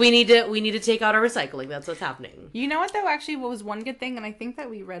 We need to take out our recycling. That's what's happening. You know what though? Actually, what was one good thing, and I think that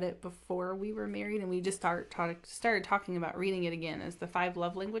we read it before we were married, and we just started talking about reading it again. Is the 5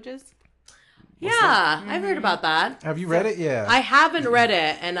 love languages? Yeah, I've heard about that. Have you read it? Yeah. I haven't read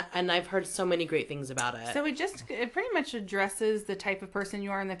it, and I've heard so many great things about it. So it pretty much addresses the type of person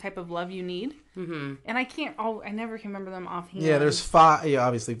you are and the type of love you need. Mm-hmm. And I never can remember them offhand. Yeah, there's 5. Yeah,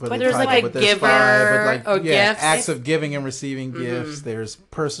 obviously, but there's like a giver or gifts. Acts of giving and receiving gifts. There's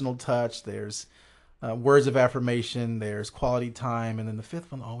personal touch. There's words of affirmation. There's quality time, and then the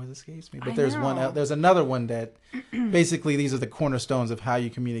 5th one always escapes me. But there's another one that basically these are the cornerstones of how you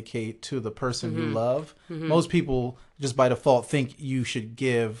communicate to the person you love. Most people just by default think you should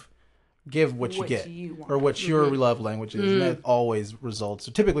give what you get or what your love language is, and that always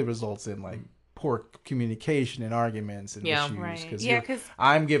typically results in like poor communication and arguments and issues because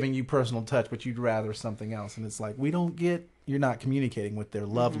I'm giving you personal touch, but you'd rather something else, and it's like you're not communicating with their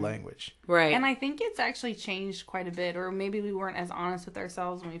love language. Right. And I think it's actually changed quite a bit, or maybe we weren't as honest with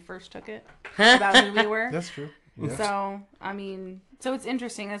ourselves when we first took it about who we were. That's true. Yeah. So it's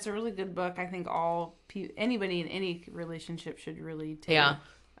interesting. It's a really good book. I think anybody in any relationship should really take a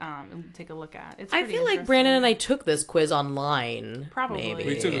look at. I feel like Brandon and I took this quiz online. Probably. Maybe.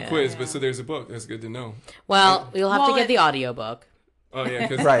 We took a quiz, but so there's a book. That's good to know. Well, you'll have to get the audiobook. Oh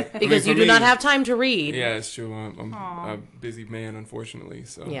yeah, right. Because you do not have time to read. Yeah, it's true. I'm a busy man, unfortunately.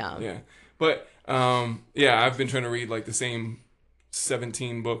 So yeah. But I've been trying to read like the same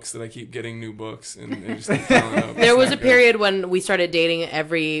 17 books that I keep getting new books, and they just keep piling up. There was a period when we started dating.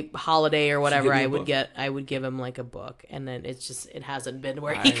 Every holiday or whatever, I would give him like a book, and then it hasn't been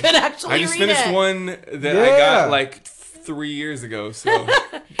where he could actually read it. I just finished one that I got like 3 years ago. So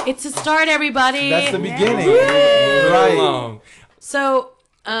it's a start, everybody. That's the beginning. Right. Along. So,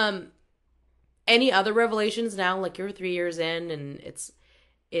 any other revelations now? Like you're 3 years in, and it's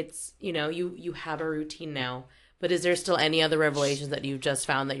you have a routine now. But is there still any other revelations that you've just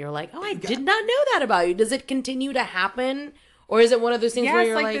found that you're like, oh, I did not know that about you? Does it continue to happen, or is it one of those things where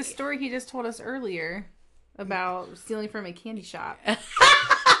you're like the story he just told us earlier about stealing from a candy shop?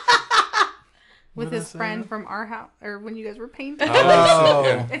 With his friend from our house, or when you guys were painting.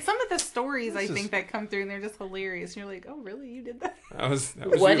 Oh. It's some of the stories I think that come through, and they're just hilarious. And you're like, "Oh, really? You did that?"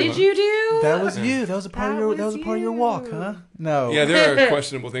 What did you do? That was you. That was a part of your walk, huh? No. Yeah, there are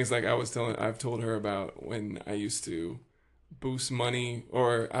questionable things. Like I've told her about when I used to boost money,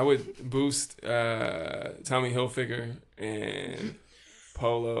 or I would boost Tommy Hilfiger and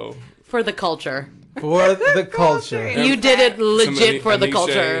Polo for the culture. For the culture. You did it legit for the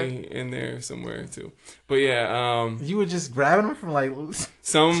culture. In there somewhere too. But yeah, you were just grabbing them from like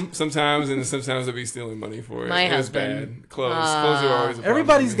sometimes, and sometimes I'd be stealing money for it. My husband. It was bad. Clothes are always a problem.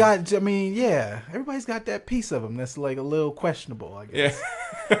 Everybody's got that piece of them that's like a little questionable, I guess.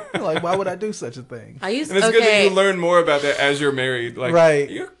 Yeah. Like, why would I do such a thing? And it's good that you learn more about that as you're married. Like, right.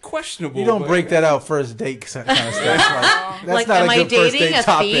 You're questionable. You don't break that out first date kind of stuff. That's like, not am a good I first dating date a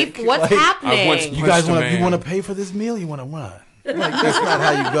topic. thief? What's happening? You guys want to pay for this meal? You want to run? Like, that's not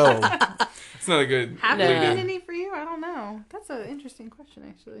how you go. It's not a good. Have there been any for you? I don't know. That's an interesting question,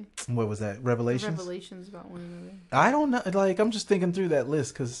 actually. What was that? Revelations about one another. I don't know. Like, I'm just thinking through that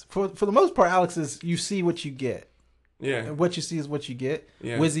list because for the most part, Alex, you see what you get. Yeah. And what you see is what you get.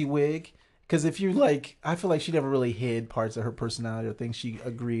 Yeah. WYSIWYG. Because if you like, I feel like she never really hid parts of her personality or things she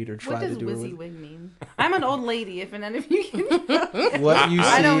agreed or tried to do. What does WYSIWYG mean? I'm an old lady, if none of you can know. What you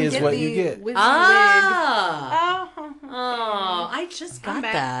see is what you get. Oh, I just got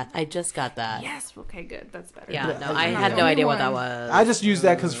that. Yes. Okay, good. That's better. Yeah, no, I had no idea what that was. I just used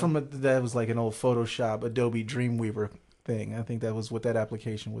that because that was like an old Photoshop, Adobe Dreamweaver thing. I think that was what that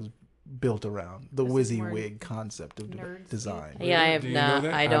application was built around, the WYSIWYG concept of design. Yeah,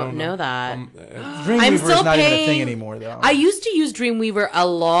 I don't know that. Dreamweaver is not even a thing anymore, though. I used to use Dreamweaver a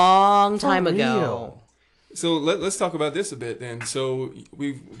long time ago. So let's talk about this a bit then. So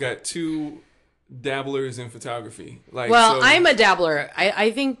we've got two dabblers in photography. I'm a dabbler.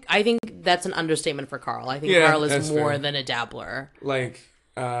 I think that's an understatement for Carl. I think Carl is more than a dabbler.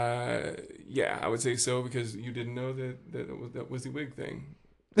 Yeah, I would say so, because you didn't know that was the wig thing.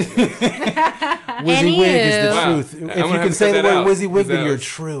 Wizzy wig is the truth. If you can say the word wizzy wig, then you're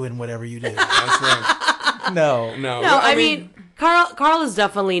true in whatever you do. That's right. No. I mean, Carl is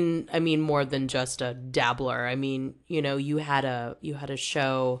definitely, more than just a dabbler. I mean, you had a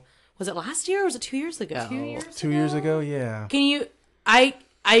show. Was it last year or was it 2 years ago? 2 years ago, yeah. Can you? I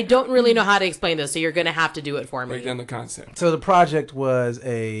don't really know how to explain this, so you're gonna have to do it for me. Break down the concept. So the project was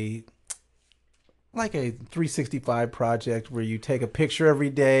a 365 project where you take a picture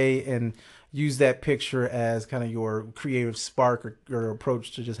every day and use that picture as kind of your creative spark or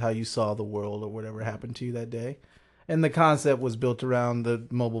approach to just how you saw the world or whatever happened to you that day. And the concept was built around the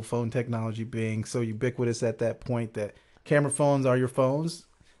mobile phone technology being so ubiquitous at that point that camera phones are your phones,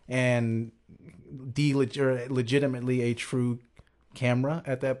 and legitimately a true camera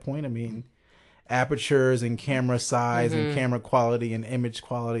at that point. I mean, apertures and camera size and camera quality and image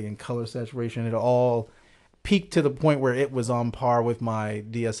quality and color saturation, it all peaked to the point where it was on par with my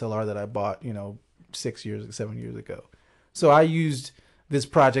DSLR that I bought, 7 years ago. So I used this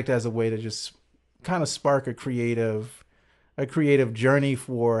project as a way to just kind of spark a creative journey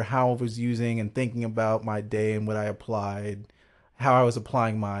for how I was using and thinking about my day and what I applied, how I was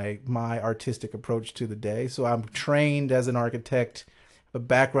applying my artistic approach to the day. So I'm trained as an architect, a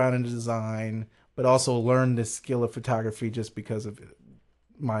background in design, but also learned this skill of photography just because of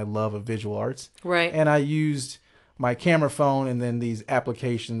my love of visual arts. Right. And I used my camera phone and then these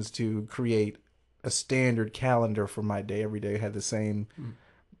applications to create a standard calendar for my day. Every day I had the same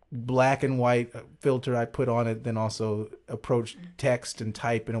black and white filter I put on it, then also approached text and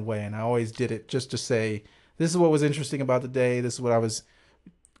type in a way. And I always did it just to say, this is what was interesting about the day. This is what I was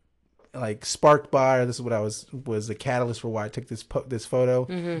sparked by, or this is what I was the catalyst for why I took this photo,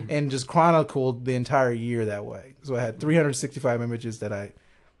 and just chronicled the entire year that way. So I had 365 images that I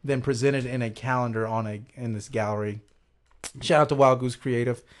then presented in a calendar in this gallery. Shout out to Wild Goose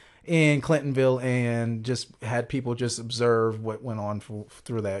Creative in Clintonville, and just had people just observe what went on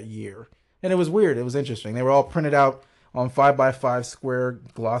through that year. And it was weird. It was interesting. They were all printed out on 5x5 square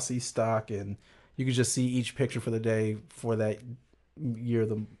glossy stock, and you could just see each picture for the day for that year,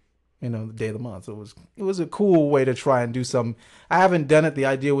 the day of the month. So it was a cool way to try and do some. I haven't done it. The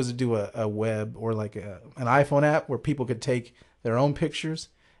idea was to do a web or an iPhone app where people could take their own pictures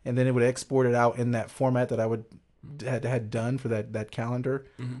and then it would export it out in that format that I had done for that calendar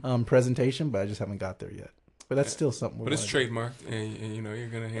presentation, but I just haven't got there yet. But that's still something. But it's trademarked, and you're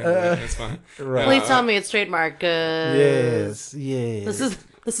gonna handle that. That's fine. Right. Please tell me it's trademarked. Yes.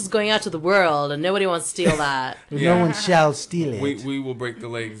 This is going out to the world, and nobody wants to steal that. No one shall steal it. We will break the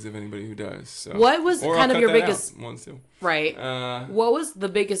legs of anybody who does. So. What was or kind I'll of your cut that biggest out once too. Right? What was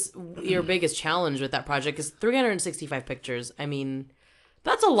your biggest challenge with that project? Because 365 pictures. I mean,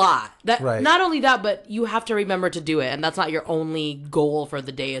 that's a lot. Right. Not only that, but you have to remember to do it, and that's not your only goal for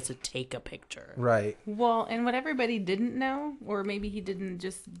the day is to take a picture. Right. Well, and what everybody didn't know, or maybe he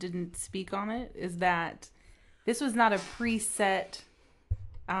didn't speak on it, is that this was not a preset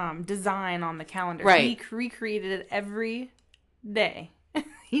design on the calendar. Right. He recreated it every day.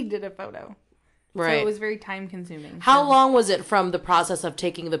 He did a photo. Right. So it was very time consuming. How long was it from the process of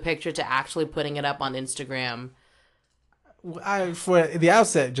taking the picture to actually putting it up on Instagram? For the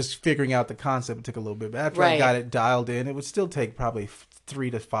outset, just figuring out the concept took a little bit. But after I got it dialed in, it would still take probably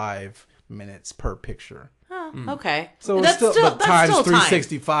 3 to 5 minutes per picture. Oh, okay. So it's still times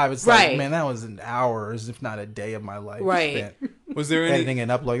 365. It's like, man, that was an hours, if not a day of my life. Right. Was there any editing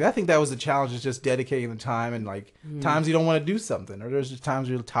and uploading? I think that was the challenge, is just dedicating the time, and times you don't want to do something, or there's just times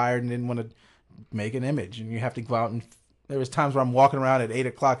you're tired and didn't want to make an image, and you have to go out and. There was times where I'm walking around at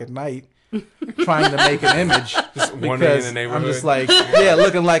 8:00 at night. Trying to make an image just wandering in the neighborhood. I'm just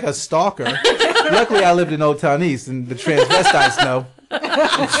looking like a stalker. Luckily, I lived in Old Town East, and the transvestites know, the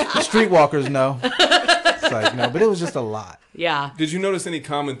streetwalkers know. It's but it was just a lot. Yeah. Did you notice any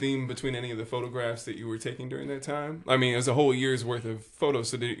common theme between any of the photographs that you were taking during that time? I mean, it was a whole year's worth of photos,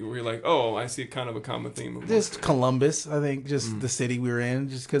 so were you like, oh, I see kind of a common theme? Just Columbus, I think, just the city we were in,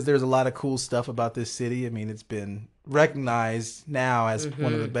 just because there's a lot of cool stuff about this city. I mean, it's been recognized now as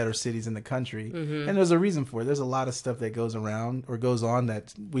one of the better cities in the country, and there's a reason for it. There's a lot of stuff that goes on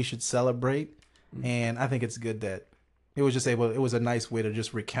that we should celebrate, and I think it's good that it was a nice way to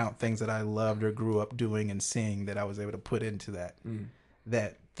just recount things that I loved or grew up doing and seeing that I was able to put into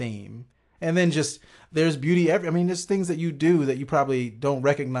that theme. And then just there's beauty I mean, there's things that you do that you probably don't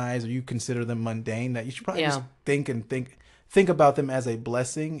recognize or you consider them mundane that you should probably just think about them as a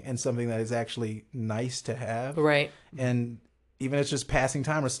blessing and something that is actually nice to have. Right. And even if it's just passing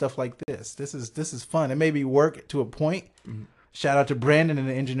time or stuff like this. This is fun. It may be work to a point. Mm-hmm. Shout out to Brandon and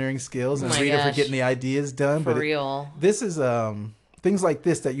the engineering skills and Rita for getting the ideas done. For real. This is things like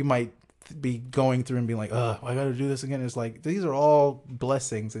this that you might be going through and being like, I got to do this again. It's like these are all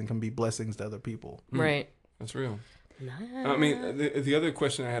blessings and can be blessings to other people. Right. That's real. Nice. I mean, the other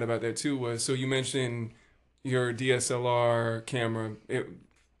question I had about that too was, so you mentioned your DSLR camera.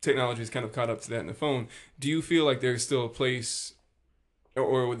 Technology is kind of caught up to that in the phone. Do you feel like there's still a place,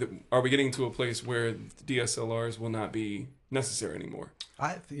 or are we getting to a place where DSLRs will not be necessary anymore?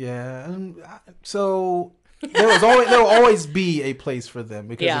 So there will always be a place for them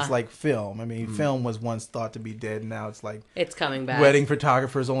because it's like film. I mean, film was once thought to be dead. Now it's like it's coming back. Wedding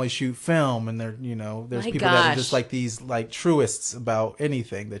photographers only shoot film, and there's people that are just like these like truists about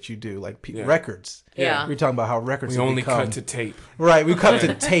anything that you do, like records. Yeah, we're talking about how records. We only cut to tape. Right, we cut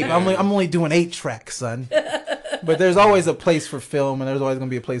to tape. I'm only doing 8 tracks, son. But there's always a place for film, and there's always going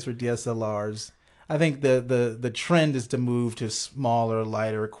to be a place for DSLRs. I think the trend is to move to smaller,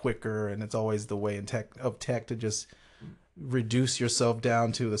 lighter, quicker, and it's always the way in tech to just reduce yourself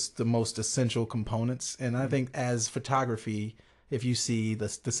down to the most essential components. And I think as photography, if you see the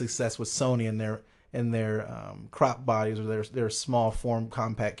success with Sony and their crop bodies or their small form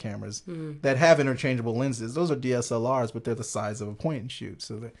compact cameras that have interchangeable lenses, those are DSLRs, but they're the size of a point and shoot.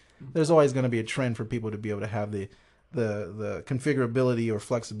 So there's always going to be a trend for people to be able to have the configurability or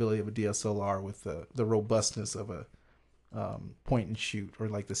flexibility of a DSLR with the robustness of a point and shoot, or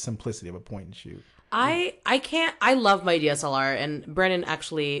like the simplicity of a point and shoot. I love my DSLR, and Brennan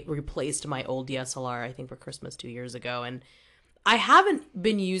actually replaced my old DSLR, I think for Christmas 2 years ago, and I haven't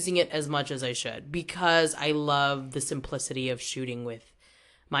been using it as much as I should because I love the simplicity of shooting with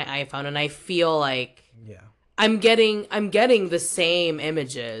my iPhone, and I feel like I'm getting the same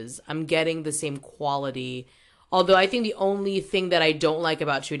images, I'm getting the same quality. Although I think the only thing that I don't like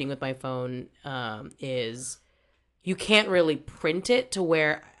about shooting with my phone is you can't really print it to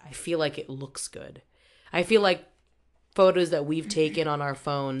where I feel like it looks good. I feel like photos that we've taken on our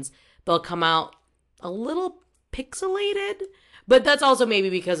phones, they'll come out a little pixelated, but that's also maybe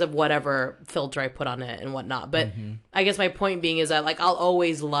because of whatever filter I put on it and whatnot. But I guess my point being is that like I'll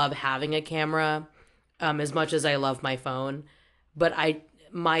always love having a camera as much as I love my phone, but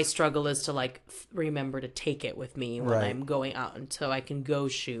my struggle is to like remember to take it with me when I'm going out, and so I can go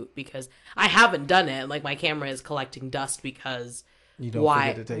shoot, because I haven't done it. Like my camera is collecting dust because you don't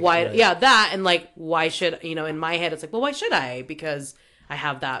forget to take it. That, and like why should in my head it's like, well, why should I? Because I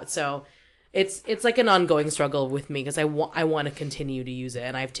have that. So it's like an ongoing struggle with me because I want to continue to use it,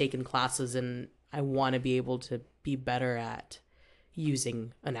 and I've taken classes and I want to be able to be better at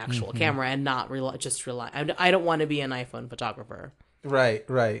using an actual camera and not just rely. I don't want to be an iPhone photographer. Right.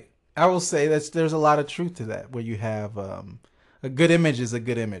 I will say there's a lot of truth to that, where you have a good image is a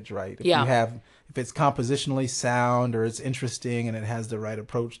good image, right? If it's compositionally sound or it's interesting and it has the right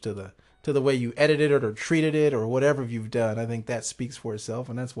approach to the way you edited it or treated it or whatever you've done, I think that speaks for itself,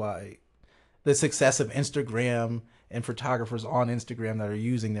 and that's why the success of Instagram and photographers on Instagram that are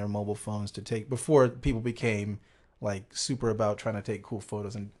using their mobile phones to take, before people became like super about trying to take cool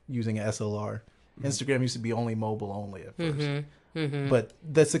photos and using an SLR. Instagram used to be only mobile only at first. But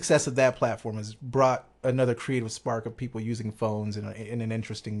the success of that platform has brought another creative spark of people using phones in an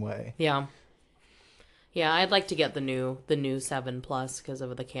interesting way. Yeah, I'd like to get the new 7 Plus because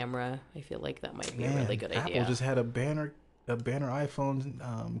of the camera. I feel like that might be a really good idea. Apple just had a banner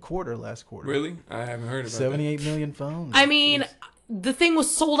iPhone quarter last quarter. Really? I haven't heard about 78 million phones. I mean, the thing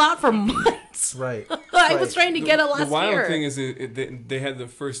was sold out for months. Right. I was trying to get it last year. The wild thing is they had the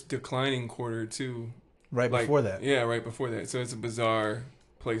first declining quarter too. Right before that. Yeah, right before that. So it's a bizarre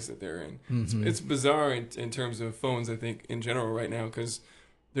place that they're in. It's bizarre in terms of phones, I think, in general right now, because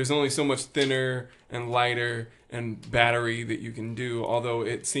there's only so much thinner and lighter and battery that you can do, although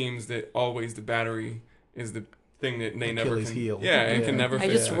it seems that always the battery is the thing that they never can. Heel. Yeah, it can never I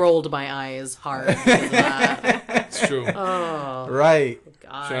just rolled my eyes hard because of that. It's true. Oh. Right.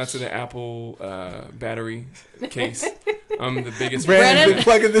 Gosh. Shout out to the Apple battery case. I'm the biggest. Brandon's been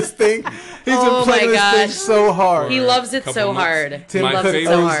plugging this thing. He's been plugging this thing so hard. He loves it so hard. Tim loves it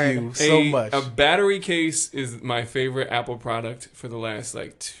so hard. So much. A battery case is my favorite Apple product for the last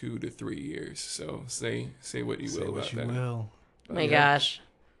like 2 to 3 years. So say what you will about that. Oh my gosh.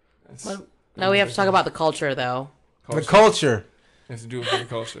 Well, now we have to talk about the culture, though. The culture. Has to do it for the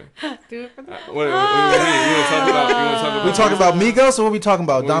culture. Do it for the culture. What you want to talk about? We talking about Migos, or what we talking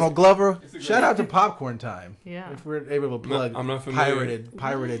about? Donald Glover. Shout out to Popcorn Time. Yeah. If we're able to plug I'm not familiar.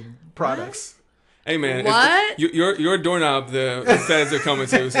 pirated products. Hey man, what? Your doorknob, the feds are coming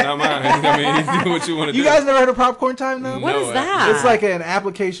to. It's not mine. I mean, you do what you want to do. You guys never heard of Popcorn Time though? What is that? It's like an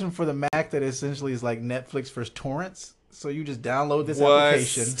application for the Mac that essentially is like Netflix for torrents. So you just download this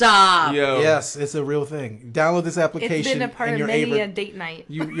application. Stop. Yo. Yes, it's a real thing. Download this application. It's been a part of many a date night.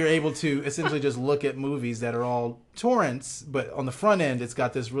 You're able to essentially just look at movies that are all torrents, but on the front end, it's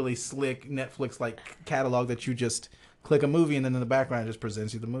got this really slick Netflix-like catalog that you just click a movie, and then in the background, it just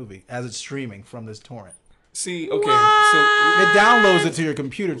presents you the movie as it's streaming from this torrent. See, okay, what? so it downloads it to your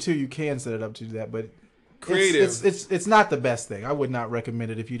computer too. You can set it up to do that, but creative. It's not the best thing. I would not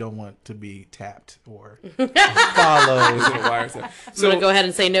recommend it if you don't want to be tapped or followed. So I'm gonna go ahead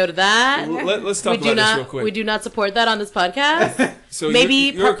and say no to that. Let's talk about this real quick. We do not support that on this podcast. So maybe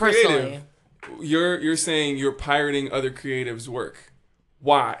you're personally, you're saying you're pirating other creatives' work.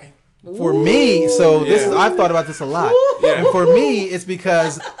 Why? For me, so this is, I've thought about this a lot. Yeah. And for me, it's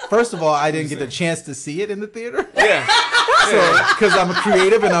because first of all, I didn't get the chance to see it in the theater. Yeah. So because I'm a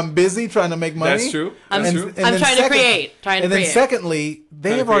creative and I'm busy trying to make money. That's true. I'm trying to create. And then secondly,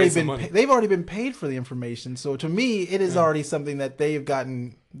 they've already been paid for the information. So to me, it is already something that they've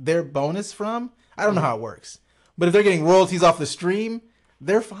gotten their bonus from. I don't know how it works, but if they're getting royalties off the stream,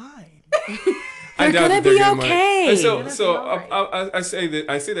 they're fine. They're gonna be okay. I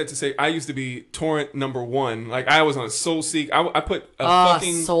say that to say I used to be torrent number one. Like I was on SoulSeek. I put a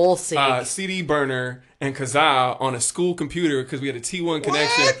fucking SoulSeek CD burner and Kazaa on a school computer because we had a T1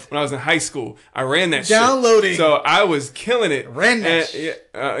 connection when I was in high school. I ran that downloading. Shit. So I was killing it. Ran that shit.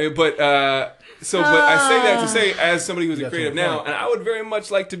 But I say that to say as somebody who's a creative now, and I would very much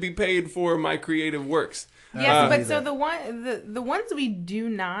like to be paid for my creative works. Yes, but so the ones we do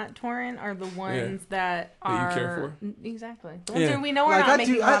not torrent are the ones that are you care for. Exactly. The ones that we know are not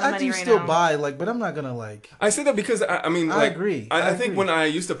making a lot of money right now. I do still buy, but I'm not gonna I say that because I agree. I think when I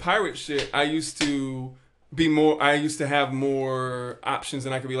used to pirate shit, I used to have more options,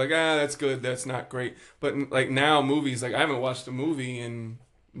 and I could be like, that's good, that's not great. But like now, movies, like I haven't watched a movie in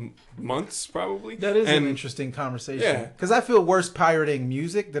months probably. That is an interesting conversation because I feel worse pirating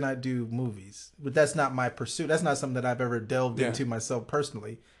music than I do movies, but that's not my pursuit. That's not something that I've ever delved into myself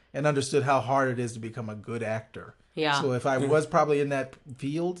personally and understood how hard it is to become a good actor. So if I was probably in that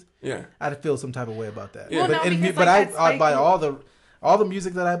field, I'd feel some type of way about that. But I buy all the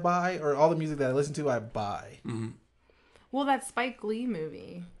music that I buy, or all the music that I listen to, I buy. Well, that Spike Lee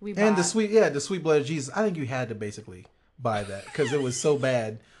movie we bought. And the Sweet Blood of Jesus, I think you had to basically buy that because it was so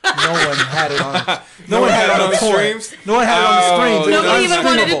bad. No one had it on. No one had it on the streams. No one had it on the streams. Nobody even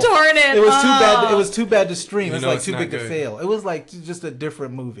wanted to torrent it. It was too bad. It was too bad to stream. It's like too big to fail. It was like just a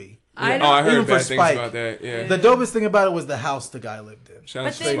different movie. I heard bad things about that. Yeah. The dopest thing about it was the house the guy lived in.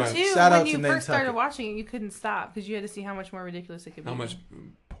 But then too, when you first started watching it, you couldn't stop because you had to see how much more ridiculous it could be. How much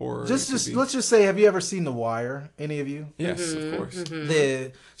poorer. Let's just say, have you ever seen The Wire? Any of you? Yes, of course.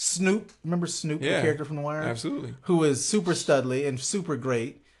 The Snoop, remember Snoop, the character from The Wire? Absolutely. Who was super studly and super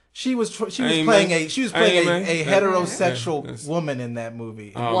great. She was playing a heterosexual woman in that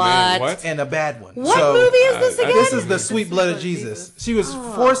movie. Oh, what? And a bad one. What movie is this again? This is The Sweet Blood of Jesus. She was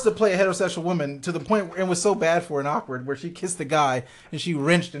forced to play a heterosexual woman to the point where it was so bad for her and awkward where she kissed the guy and she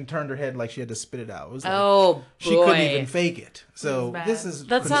wrenched and turned her head like she had to spit it out. It was like, she couldn't even fake it. So this is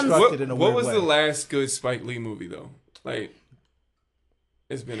constructed in a weird way. What was the last good Spike Lee movie though? Like,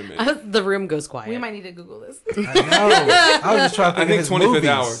 it's been a minute. The room goes quiet. We might need to Google this. I know. I was just trying to think of his 25th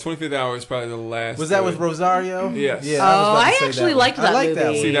Hour. 25th Hour is probably the last. Was that with Rosario? Yes. Yeah. I actually liked that movie.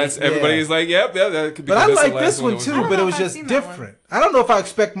 That See, that's everybody's like, yep, that could be. But I like this one too. But it was just different. I don't know if I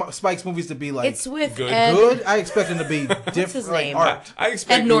expect Spike's movies to be like it's with good. I expect them to be different. What's his name? Art. I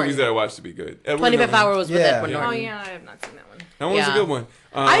expect movies that I watch to be good. 25th Hour was with Edward Norton. Oh yeah, I have not seen that one. That one's a good one.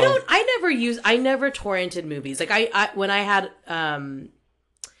 I never torrented movies. Like when I had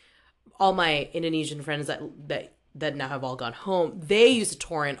all my Indonesian friends that now have all gone home, they used to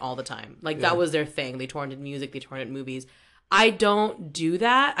torrent all the time. Like that was their thing. They torrented music, they torrented movies. I don't do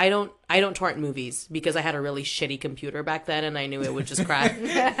that. I don't torrent movies because I had a really shitty computer back then and I knew it would just crash.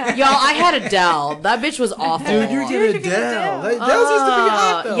 Y'all, I had a Dell. That bitch was awful. Dude, you get a Dell. Dells used to be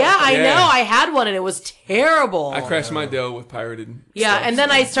hot though. Yeah, I know. I had one and it was terrible. I crashed my Dell with pirated stuff, and then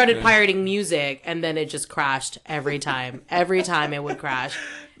I started pirating music and then it just crashed every time. Every time it would crash.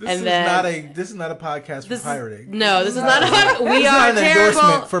 This is not a podcast for pirating. No, this is not we are an terrible.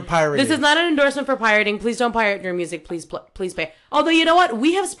 Endorsement for pirating. This is not an endorsement for pirating. Please don't pirate your music. Please pay. Although, you know what?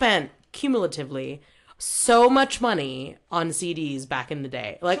 We have spent cumulatively so much money on CDs back in the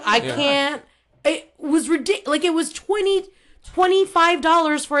day. Like, I can't. It was ridiculous. Like, it was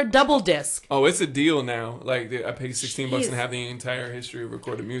 $25 for a double disc. Oh, it's a deal now. Like, I paid $16 and have the entire history of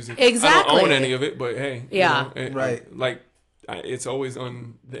recorded music. Exactly. I don't own any of it, but hey. Yeah. Right. It's always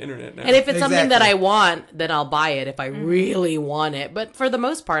on the internet now. And if it's something that I want, then I'll buy it if I really want it. But for the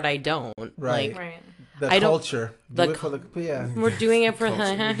most part, I don't. Right. Like, Right. The culture. We're doing it for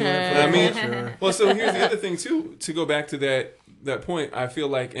Well, so here's the other thing too. To go back to that point, I feel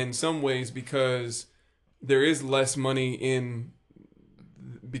like in some ways, because there is less money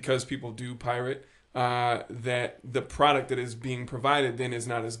because people do pirate, that the product that is being provided then is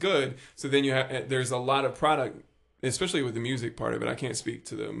not as good. So then there's a lot of product, especially with the music part of it. I can't speak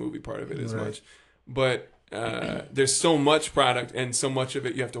to the movie part of it as much, but there's so much product and so much of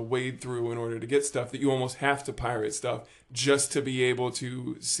it you have to wade through in order to get stuff that you almost have to pirate stuff just to be able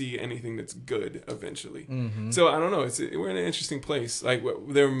to see anything that's good eventually. Mm-hmm. So I don't know. We're in an interesting place. Like,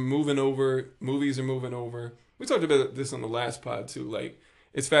 they're moving over. Movies are moving over. We talked about this on the last pod too. Like,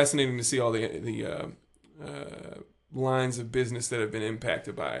 it's fascinating to see all the lines of business that have been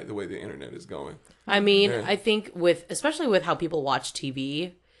impacted by the way the internet is going. I mean, I think especially with how people watch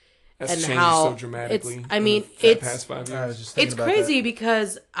TV. That's and changed how so dramatically. Past 5 years. It's crazy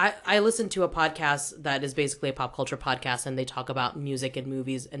because I listen to a podcast that is basically a pop culture podcast, and they talk about music and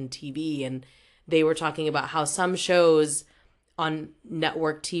movies and TV, and they were talking about how some shows on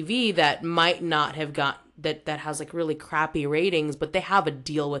network TV that might not have got that has like really crappy ratings, but they have a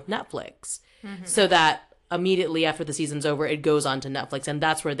deal with Netflix, so that immediately after the season's over, it goes on to Netflix, and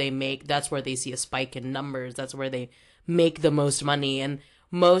that's where they see a spike in numbers. That's where they make the most money, and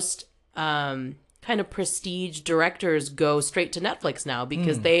most kind of prestige directors go straight to Netflix now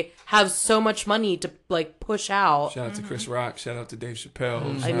because they have so much money to like push out. Shout out to Chris Rock. Shout out to Dave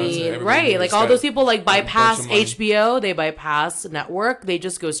Chappelle. I mean, right? Like, all those people like bypass HBO, they bypass network, they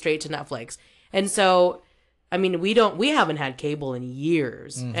just go straight to Netflix. And so, I mean, we haven't had cable in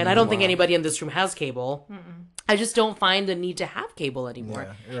years, and I don't think anybody in this room has cable. I just don't find the need to have cable anymore.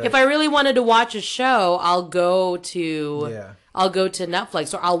 Yeah, right. If I really wanted to watch a show, I'll go to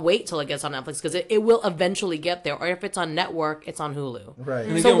Netflix, or I'll wait till it gets on Netflix because it will eventually get there. Or if it's on network, it's on Hulu. Right.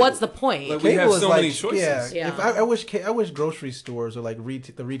 And so again, what's the point? Like, we have so many choices. Yeah. If I wish grocery stores or like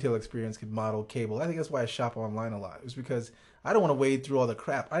the retail experience could model cable. I think that's why I shop online a lot. It's because I don't want to wade through all the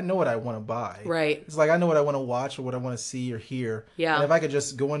crap. I know what I want to buy. Right. It's like I know what I want to watch or what I want to see or hear. Yeah. And if I could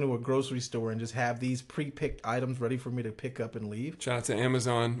just go into a grocery store and just have these pre-picked items ready for me to pick up and leave. Shout out to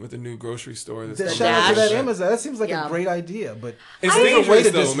Amazon with the new grocery store. Shout out to that Amazon. That seems like a great idea, but it's there's a way to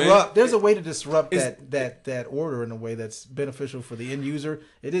though, disrupt. There's a way to disrupt that order in a way that's beneficial for the end user.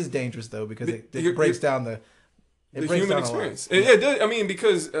 It is dangerous though because it breaks down the human experience. It does. I mean,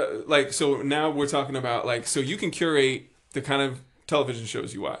 because so now we're talking about so you can curate the kind of television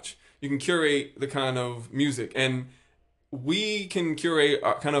shows you watch. You can curate the kind of music, and we can curate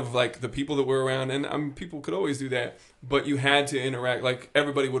kind of like the people that we're around. And people could always do that, but you had to interact. Like,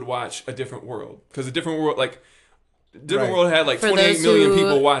 everybody would watch A Different World because A Different World, World had 28 million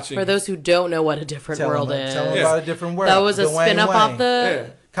people watching. For those who don't know what A Different World is, tell them about A Different World. That was a spin-off off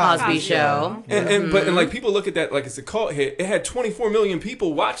the Cosby Show. And people look at that like it's a cult hit. It had 24 million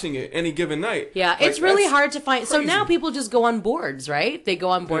people watching it any given night. Yeah, it's really hard to find. Crazy. So now people just go on boards, right? They go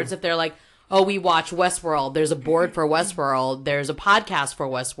on boards if they're like, oh, we watch Westworld. There's a board for Westworld. There's a podcast for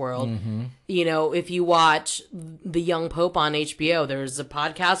Westworld. Mm-hmm. You know, if you watch The Young Pope on HBO, there's a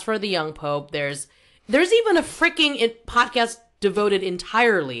podcast for The Young Pope. There's even a freaking podcast devoted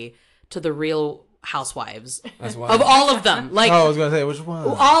entirely to the Real Housewives of all of them. I was gonna say which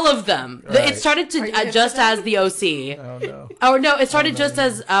one. All of them. Right. It started just as the OC. Oh no. Oh no! It started just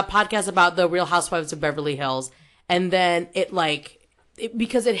as a podcast about the Real Housewives of Beverly Hills, and then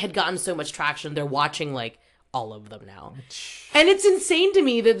because it had gotten so much traction, they're watching all of them now, and it's insane to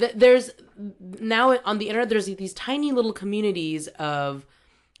me that there's now on the internet there's these tiny little communities of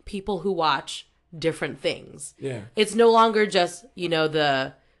people who watch different things. Yeah, it's no longer just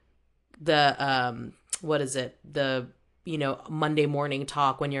what is it? The Monday morning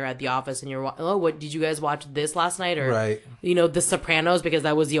talk when you're at the office and what did you guys watch this last night? Or, right. The Sopranos, because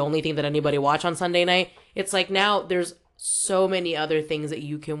that was the only thing that anybody watched on Sunday night. It's like now there's so many other things that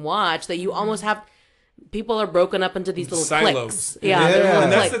you can watch that you almost have. People are broken up into these little silos. cliques. Yeah. Little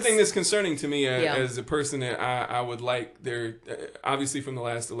and that's cliques. the thing that's concerning to me as a person that I would like. There, obviously from the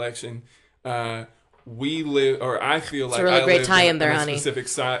last election, we live, or I feel like a really I great live tie-in in there, a honey. specific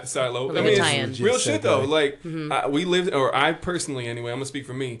silo. Really I mean, good tie-in. it's real shit though. Like Mm-hmm. we lived, or I personally anyway, I'm gonna speak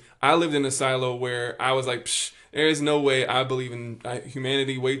for me. I lived in a silo where I was like, psh, there is no way I believe in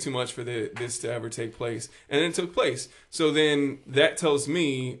humanity way too much for this to ever take place, and it took place. So then that tells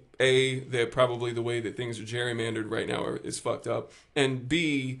me that probably the way that things are gerrymandered right now is fucked up, and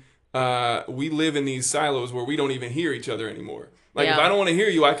B, we live in these silos where we don't even hear each other anymore. Like if I don't want to hear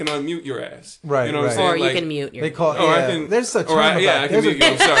you, I can unmute your ass. Right. You know what I'm saying? Or you like, can mute your. They call. Oh, Yeah, I can. There's a term. I can mute you.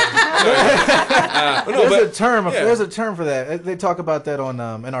 I'm sorry. There's a term. Yeah. There's a term for that. They talk about that on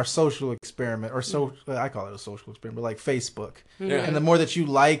in our social experiment, or so I call it a social experiment, like Facebook. Yeah. And the more that you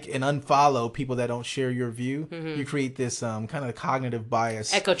like and unfollow people that don't share your view, you create this kind of cognitive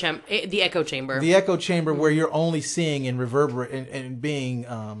bias. The echo chamber. The echo chamber where you're only seeing and reverberate and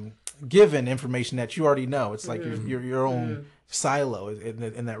being given information that you already know. It's like your own silo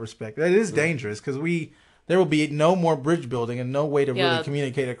in that respect. That is dangerous because there will be no more bridge building and no way to really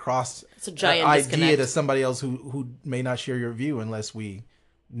communicate across It's a giant idea disconnect. to somebody else who may not share your view unless we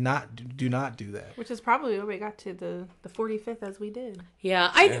do not do that. Which is probably where we got to the 45th as we did.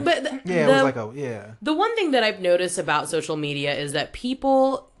 Yeah, it was like the one thing that I've noticed about social media is that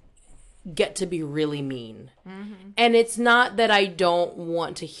people get to be really mean. And it's not that I don't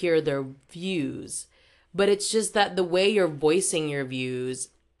want to hear their views, but it's just that the way you're voicing your views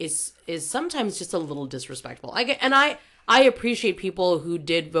is sometimes just a little disrespectful. I appreciate people who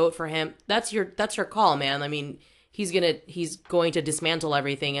did vote for him. That's your call, man. I mean, he's going to dismantle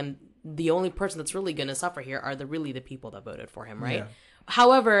everything, and the only person that's really going to suffer here are the people that voted for him, right? Yeah.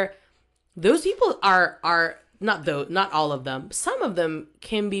 However, those people are not all of them. Some of them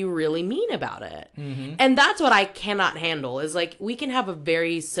can be really mean about it. And that's what I cannot handle is like, we can have a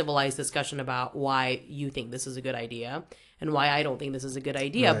very civilized discussion about why you think this is a good idea and why I don't think this is a good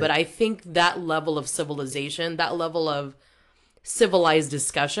idea. Right. But I think that level of civilization, that level of civilized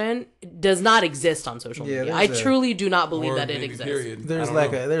discussion does not exist on social media. I truly do not believe that it exists. Period. There's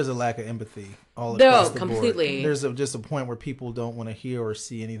a lack of empathy all across the completely. board. There's just a point where people don't want to hear or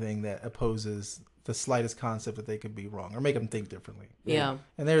see anything that opposes the slightest concept that they could be wrong or make them think differently. Yeah.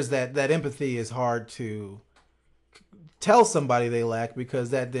 And there's that empathy is hard to tell somebody they lack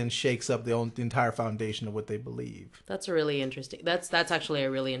because that then shakes up the entire foundation of what they believe. That's a really interesting. That's actually a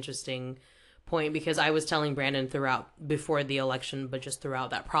really interesting point because I was telling Brandon before the election, but just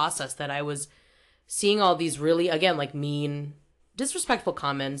throughout that process that I was seeing all these really, again, like mean, disrespectful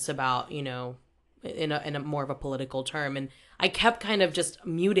comments about, in a more of a political term. And I kept kind of just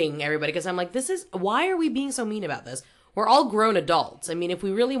muting everybody because I'm like, why are we being so mean about this? We're all grown adults. I mean, if we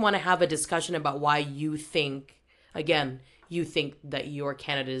really want to have a discussion about why you think that your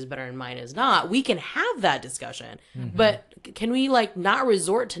candidate is better and mine is not, we can have that discussion. But can we not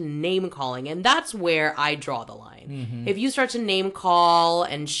resort to name calling? And that's where I draw the line. If you start to name call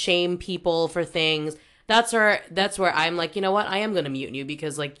and shame people for things, that's where I'm like, you know what? I am going to mute you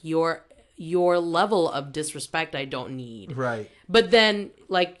because your level of disrespect I don't need. Right. But then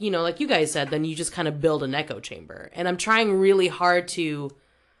like you guys said, then you just kind of build an echo chamber. And I'm trying really hard to,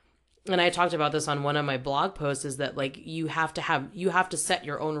 and I talked about this on one of my blog posts, is that you have to set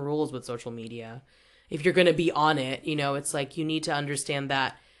your own rules with social media. If you're going to be on it, it's like you need to understand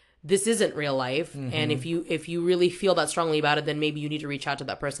that this isn't real life. And if you really feel that strongly about it, then maybe you need to reach out to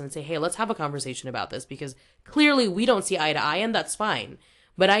that person and say, hey, let's have a conversation about this because clearly we don't see eye to eye, and that's fine.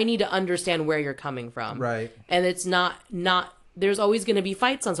 But I need to understand where you're coming from. Right. And it's not there's always going to be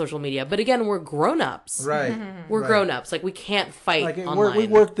fights on social media. But again, we're grown-ups. Right. We're grown-ups. We can't fight online. We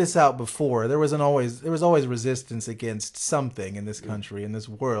worked this out before. There was always resistance against something in this country, in this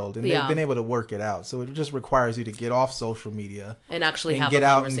world. And they've been able to work it out. So it just requires you to get off social media. And actually have get a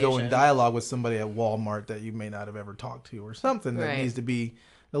out and conversation. go in dialogue with somebody at Walmart that you may not have ever talked to or something that needs to be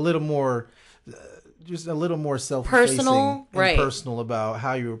a little more... just a little more self-facing personal, and personal about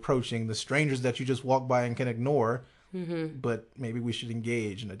how you're approaching the strangers that you just walk by and can ignore. But maybe we should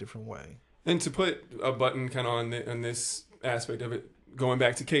engage in a different way. And to put a button kind of on this aspect of it, going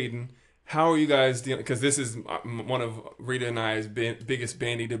back to Caden, how are you guys dealing? Because this is one of Rita and I's biggest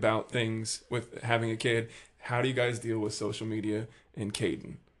bandied about things with having a kid. How do you guys deal with social media and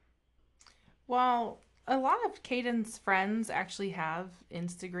Caden? Well, a lot of Caden's friends actually have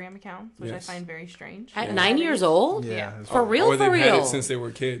Instagram accounts, which I find very strange. At 9 years old? Yeah. For real? Or they've had it since they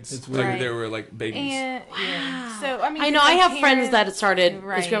were kids. It's like they were babies. And, wow. So, I mean... I know, I have friends that started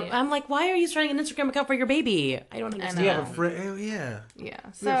right. Instagram. I'm like, why are you starting an Instagram account for your baby? I don't understand. You have a friend? Oh, yeah.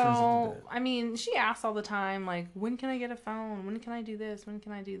 Yeah. So, I mean, she asks all the time, when can I get a phone? When can I do this? When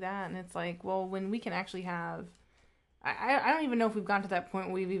can I do that? And it's like, well, when we can actually have I don't even know if we've gone to that point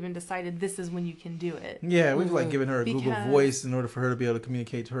where we've even decided this is when you can do it. Yeah, we've like given her a Google Voice in order for her to be able to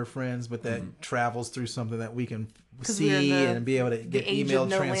communicate to her friends, but that travels through something that we can see and be able to get email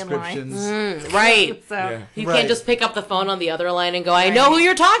transcriptions. Right. So you can't just pick up the phone on the other line and go, I know who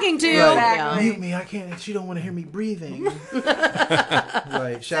you're talking to. Right. Exactly. Mute me, I can't. She don't want to hear me breathing.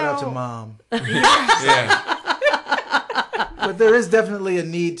 Right. Shout out to mom. Yeah. But there is definitely a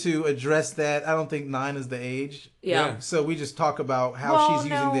need to address that. I don't think 9 is the age. Yeah. So we just talk about how she's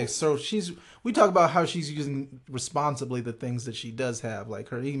using this. So we talk about how she's using responsibly the things that she does have, like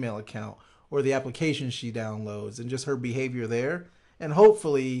her email account or the applications she downloads, and just her behavior there. And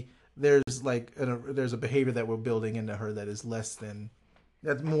hopefully there's there's a behavior that we're building into her that is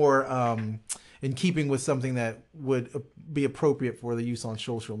that's more in keeping with something that would be appropriate for the use on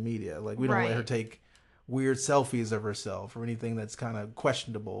social media. Like we don't let her take weird selfies of herself or anything that's kind of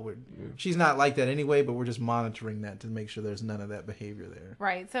questionable. She's not like that anyway, but we're just monitoring that to make sure there's none of that behavior there.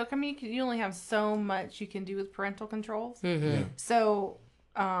 Right. So you only have so much you can do with parental controls. Mm-hmm. Yeah.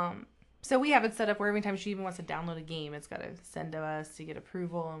 So we have it set up where every time she even wants to download a game, it's got to send to us to get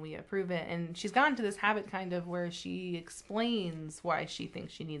approval, and we approve it. And she's gotten to this habit kind of where she explains why she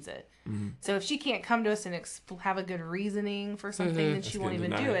thinks she needs it. Mm-hmm. So if she can't come to us and have a good reasoning for something, then she won't even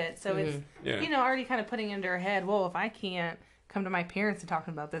do it. So it's, already kind of putting into her head, well, if I can't come to my parents and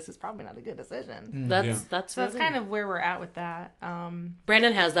talking about this, it's probably not a good decision. That's kind of where we're at with that.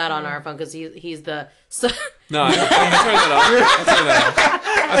 Brandon has that on our phone because he's the no, I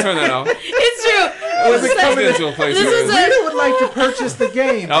turn that off. It's true. Rita would like to purchase the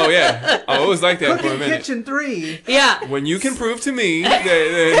game. Oh yeah. Oh, it was like that for a minute. Kitchen 3. Yeah. When you can prove to me that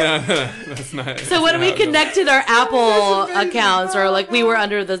that's not. So when we connected our Apple accounts, or like we were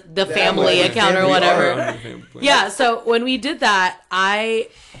under the family account or whatever. Yeah. So when we did that, I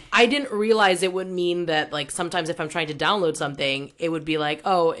didn't realize it would mean that, like, sometimes if I'm trying to download something, it would be like,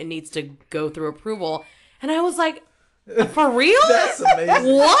 oh, it needs to go through approval. And I was like, for real? That's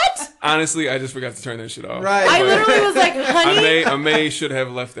amazing. What? Honestly, I just forgot to turn that shit off. Right. I literally was like, honey. I may should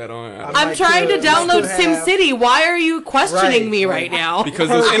have left that on. I'm trying to download SimCity. Why are you questioning me right now? Because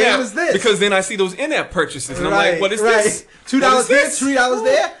those in-app, because then I see those in-app purchases, and I'm like, what is this? $2 there, $3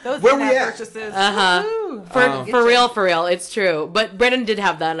 there. Those where we at? Purchases. For real, it's true. But Brandon did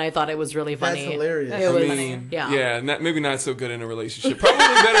have that, and I thought it was really funny. That's hilarious. It was funny. Yeah, maybe not so good in a relationship. Probably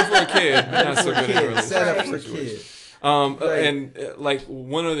better for a kid, but not so good in a relationship. Set up for a kid. And like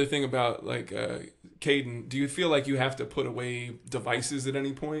one other thing about like Caden, do you feel like you have to put away devices at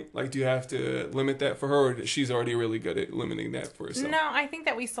any point? Like, do you have to limit that for her, or she's already really good at limiting that for herself? No, I think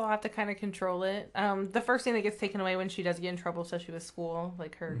that we still have to kind of control it. The first thing that gets taken away when she does get in trouble, especially with school,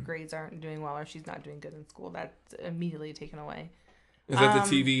 like her grades aren't doing well or she's not doing good in school, that's immediately taken away. Is that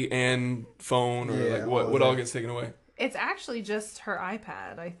the TV and phone, or what all gets taken away? It's actually just her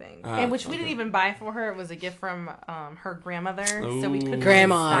iPad, I think, and which we didn't even buy for her. It was a gift from her grandmother, so we couldn't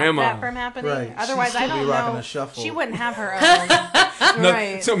stop that from happening. Right. Otherwise, I don't know. She wouldn't have her own.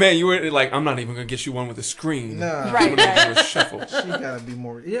 Right. So man, you were like, I'm not even gonna get you one with a screen. No. Right. A shuffle. She gotta be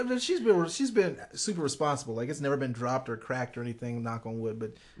more. Yeah, but she's been super responsible. Like, it's never been dropped or cracked or anything. Knock on wood.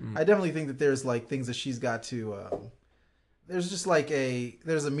 But I definitely think that there's like things that she's got to. There's just like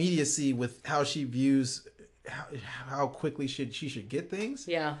there's immediacy with how she views. How quickly she should get things.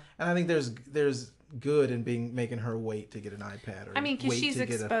 Yeah. And I think there's good in making her wait to get an iPad. Or because she's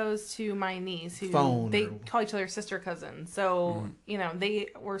exposed to my niece, who they call each other sister cousins. So they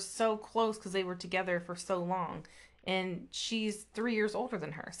were so close because they were together for so long, and she's 3 years older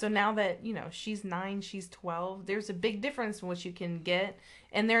than her. So now that she's 9, she's 12. There's a big difference in what you can get,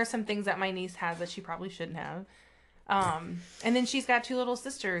 and there are some things that my niece has that she probably shouldn't have. And then she's got 2 little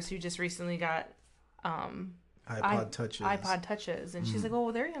sisters who just recently got. iPod touches, and she's like,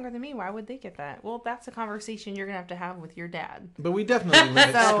 well, they're younger than me, why would they get that? Well, that's a conversation you're gonna have with your dad. But we definitely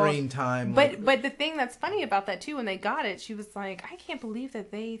limit screen time. But the thing that's funny about that too, when they got it, she was like, I can't believe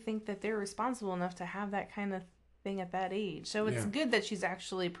that they think that they're responsible enough to have that kind of thing at that age. So it's good that she's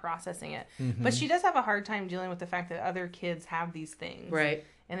actually processing it. But she does have a hard time dealing with the fact that other kids have these things, right?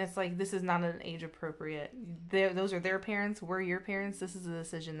 And it's like, this is not an age appropriate. Those are their parents. We're your parents. This is a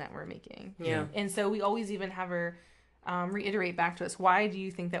decision that we're making. Yeah. And so we always even have her reiterate back to us, why do you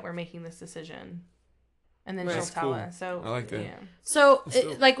think that we're making this decision? And then she'll tell us. So I like that. Yeah. So,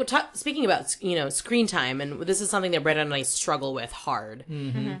 speaking about screen time, and this is something that Brandon and I struggle with hard.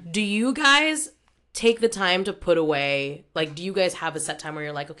 Mm-hmm. Do you guys take the time to put away? Like, do you guys have a set time where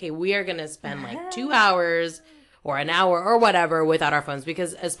you're like, okay, we are gonna spend like 2 hours or an hour or whatever without our phones?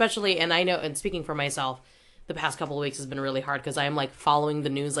 Because especially, and I know, and speaking for myself, the past couple of weeks has been really hard because I am like following the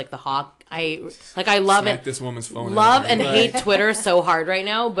news like the hawk. I love Smack it. This woman's phone. Love and hate Twitter so hard right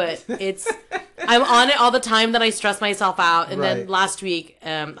now, but I'm on it all the time. Then I stress myself out. And then last week,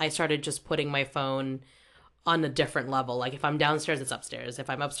 I started just putting my phone on a different level. Like if I'm downstairs, it's upstairs. If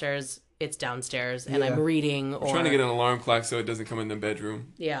I'm upstairs, it's downstairs, and I'm reading. Or trying to get an alarm clock so it doesn't come in the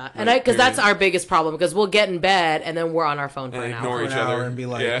bedroom. Yeah, and because that's our biggest problem, because we'll get in bed and then we're on our phone for an hour. Each other and be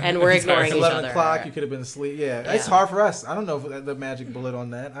like, and we're ignoring each other. 11 o'clock, you could have been asleep. Yeah, it's hard for us. I don't know if the magic bullet on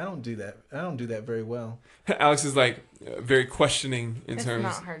that. I don't do that. I don't do that very well. Alex is like very questioning in terms.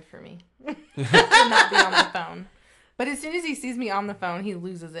 It's not hard for me to not be on my phone. But as soon as he sees me on the phone, he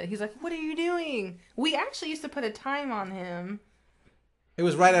loses it. He's like, "What are you doing?" We actually used to put a time on him. It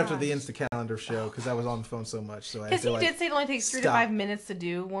was right after the Insta calendar show because I was on the phone so much. So because he did say it only takes 3 to 5 minutes to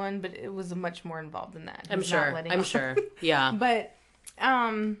do one, but it was much more involved than that. I'm sure. Yeah. But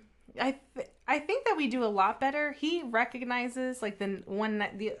I think that we do a lot better. He recognizes like the one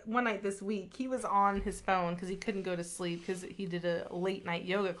night this week he was on his phone because he couldn't go to sleep because he did a late night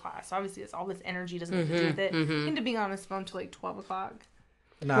yoga class. So obviously, it's all this energy doesn't have to do with it. Into being on his phone till like 12 o'clock.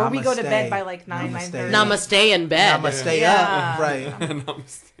 Nah, or we go to bed by like 9:30. Namaste in bed. Namaste up. Right.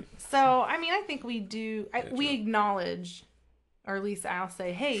 So, I mean, I think we do. We acknowledge, or at least I'll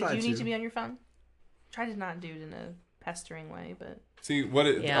say, hey, do you need to be on your phone? Try to not do it in a pestering way, but. See, our way of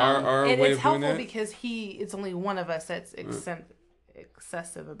doing that? It's helpful because it's only one of us that's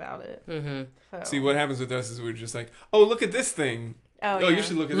excessive about it. Mm-hmm. So. See, what happens with us is we're just like, oh, look at this thing. Oh, you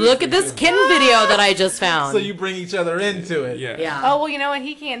should look at this. Look at this kitten video that I just found. So you bring each other into it. Yeah. Oh, well, you know what?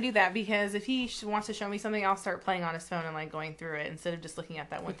 He can't do that because if he wants to show me something, I'll start playing on his phone and like going through it instead of just looking at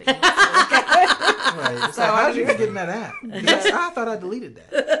that one thing. Right. So how did you get in that app? I thought I deleted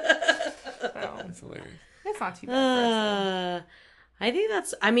that. That's hilarious. It's not too bad. I think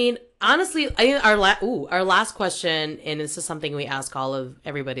I mean, honestly, I think our last question, and this is something we ask all of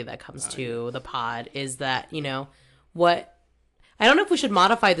everybody that comes to the pod, is that, what, I don't know if we should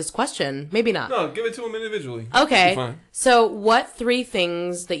modify this question. Maybe not. No, give it to them individually. Okay. Fine. So what 3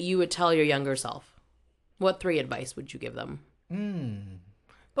 things that you would tell your younger self? What 3 advice would you give them?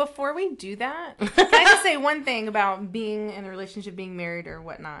 Before we do that, can I just say one thing about being in a relationship, being married or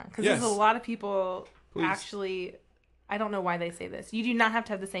whatnot? Because there's a lot of people actually... I don't know why they say this. You do not have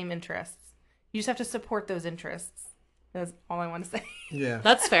to have the same interests. You just have to support those interests. That's all I want to say. Yeah.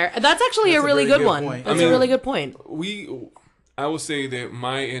 That's fair. That's actually a really good one. Point. That's a really good point. I will say that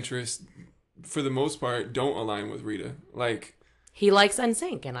my interests, for the most part, don't align with Rita. Like, he likes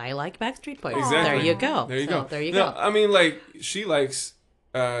NSYNC and I like Backstreet Boys. Exactly. There you go. There you go. I mean, like, she likes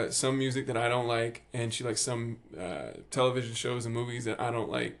some music that I don't like, and she likes some television shows and movies that I don't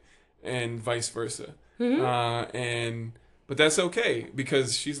like, and vice versa. But that's okay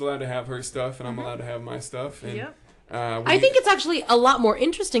because she's allowed to have her stuff and I'm allowed to have my stuff. And, I think it's actually a lot more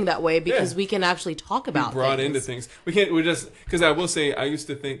interesting that way because we can actually talk about brought into things. We're just because I will say I used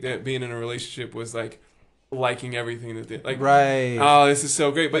to think that being in a relationship was like liking everything that they like. Right. Oh, this is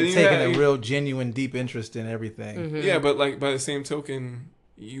so great. But taking a real genuine deep interest in everything. Yeah, but like by the same token,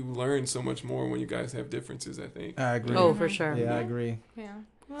 you learn so much more when you guys have differences. I think. I agree. Oh, for sure. Yeah, I agree. Yeah.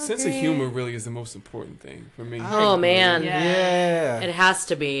 Sense of humor really is the most important thing for me. Oh man, yeah, it has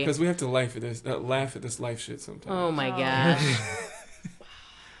to be because we have to laugh at this life shit sometimes. Oh my gosh!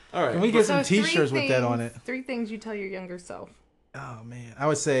 All right, can we get some T-shirts with that on it? 3 things you tell your younger self. Oh man, I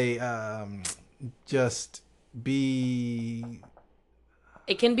would say just be.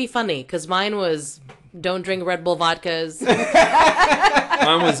 It can be funny because mine was don't drink Red Bull vodkas.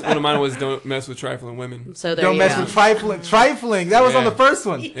 One of mine was don't mess with trifling women. So there don't mess with trifling. That was on the first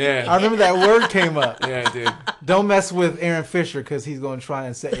one. Yeah, I remember that word came up. Yeah, it did. Don't mess with Aaron Fisher because he's going to try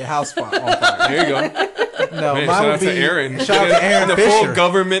and set your house on fire. There you go. No, man, mine shout would out be to Aaron. Shout out to Aaron the Fisher. full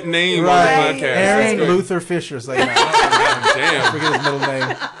government name right. on the podcast. Aaron Luther Fisher. Like, damn, I forget his middle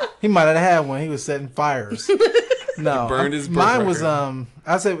name. He might have had one. He was setting fires. No, he burned his mine was I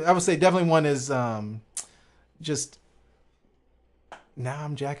would say definitely one is just. Now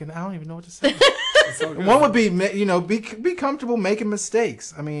I'm jacking. I don't even know what to say. One would be be comfortable making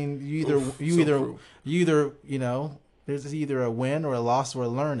mistakes. I mean, you either there's either a win or a loss or a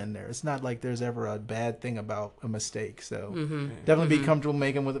learn in there. It's not like there's ever a bad thing about a mistake. So definitely be comfortable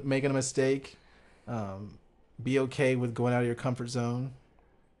making a mistake. Be okay with going out of your comfort zone.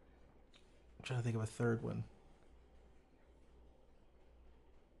 I'm trying to think of a third one.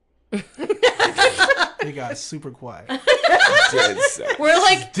 He got super quiet. We're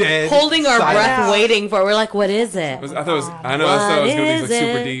like holding our breath, waiting for. We're like, what is it? I thought it was gonna be like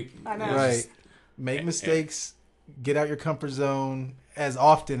super deep. I know. Right. Make mistakes. Get out your comfort zone as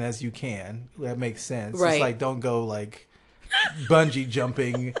often as you can. That makes sense. Right. It's like don't go like bungee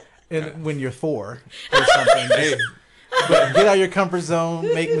jumping when you're 4 or something. Hey. But get out of your comfort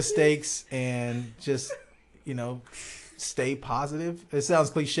zone, make mistakes, and just, stay positive. It sounds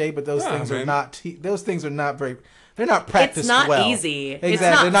cliche, but those things are not. Those things are not very. They're not practiced It's not well. easy. Exactly. It's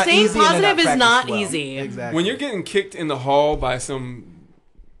not, they're not staying easy and positive is practiced not well. easy. Exactly. When you're getting kicked in the hall by some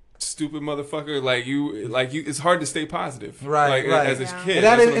stupid motherfucker, like you, it's hard to stay positive. Right. As a kid.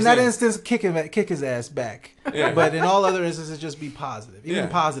 In that instance, kick his ass back. Yeah. But in all other instances, just be positive. Even Yeah.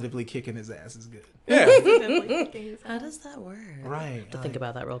 positively kicking his ass is good. Yeah. How does that work? Right. To think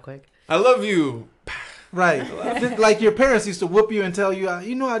about that real quick. I love you. Right. Like your parents used to whoop you and tell you,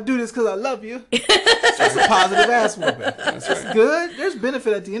 I do this because I love you. It's a positive ass whooping. That's right. It's good. There's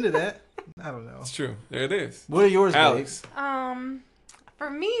benefit at the end of that. I don't know. It's true. There it is. What are yours, Alex? For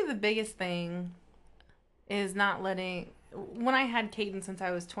me, the biggest thing is not letting. When I had Kaden since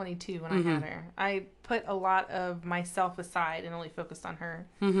I was 22, when I had her, I put a lot of myself aside and only focused on her.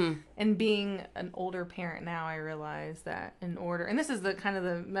 Mm-hmm. And being an older parent now, I realize that in order, and this is the kind of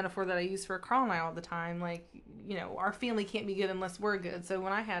the metaphor that I use for Carl and I all the time, like, our family can't be good unless we're good. So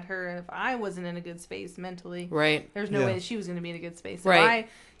when I had her, and if I wasn't in a good space mentally, right, there's no way that she was going to be in a good space. So right. I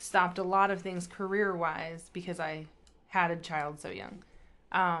stopped a lot of things career-wise because I had a child so young.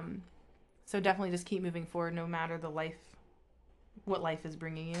 So definitely just keep moving forward no matter what life is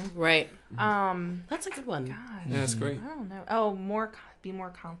bringing you. Right. That's a good one. God, Yeah, that's great. I don't know. Oh, be more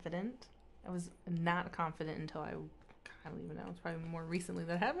confident. I was not confident until I don't even know. It's probably more recently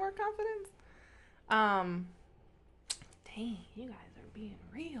that I had more confidence. Dang, you guys are being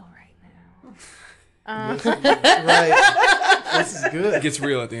real right now. Right. This is good. It gets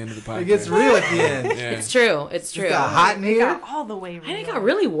real at the end of the podcast. It gets real at the end. Yeah. It's true. It's true. It got hot in It here. got all the way real. And it got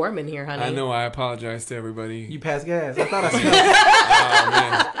really warm in here, honey. I know. I apologize to everybody. You passed gas. I thought I smelled. Oh,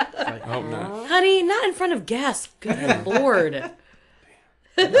 man. I hope not. Honey, not in front of guests. Good Lord.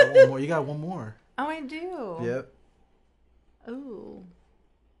 You got one more. Oh, I do. Yep. Ooh.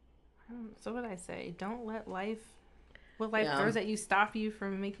 So what I say? Don't let what life throws at you stop you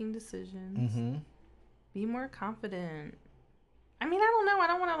from making decisions. Mm-hmm. Be more confident. I mean, I don't know. I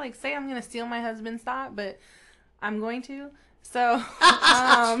don't want to say I'm going to steal my husband's thought, but I'm going to. So,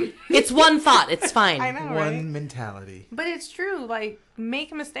 it's one thought. It's fine. I know, One right? mentality. But it's true.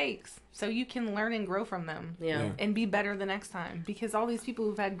 Make mistakes so you can learn and grow from them. Yeah. And be better the next time. Because all these people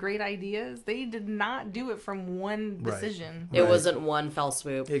who've had great ideas, they did not do it from one decision. It wasn't one fell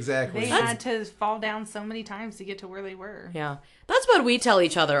swoop. Exactly. They had to fall down so many times to get to where they were. Yeah. That's what we tell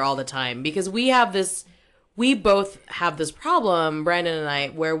each other all the time because we both have this problem, Brandon and I,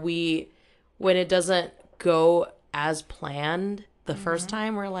 where when it doesn't go as planned the first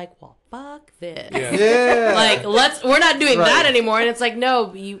time, we're like, well, fuck this. Yeah. We're not doing that anymore. And it's like,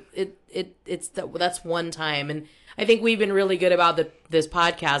 no, that's one time. And I think we've been really good about this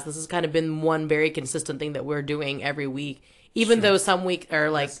podcast. This has kind of been one very consistent thing that we're doing every week, even though some week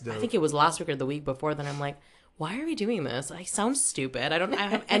or I think it was last week or the week before, then I'm like, why are we doing this? I sound stupid. I don't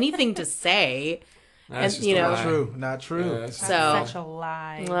have anything to say. That's and just not true. Yeah, That's so such a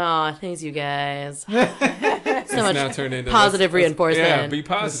lie. Oh, thanks you guys. So now much turned into positive reinforcement. Yeah, be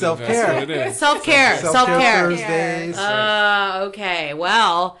positive. Self-care. That's what it is. Self-care. Thursdays. Okay.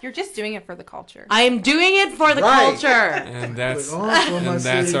 Well, You're just doing it for the culture. I am doing it for the culture. And that's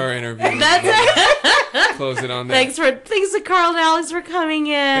our interview. That's it. Close it on that. Thanks to Carl and Alex for coming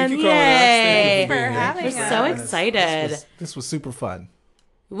in. Thank you, Carl and Alex. Thank you for being here. having We're us. so excited. This was super fun.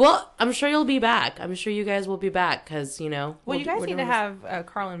 Well, I'm sure you'll be back. I'm sure you guys will be back because, Well, you guys need to have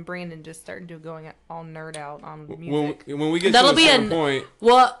Carl and Brandon just start going all nerd out on music. When we get That'll to a be certain point,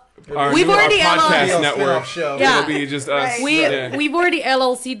 well, we've already podcast LLC'd network show. Yeah. It'll be just us. Right. We've already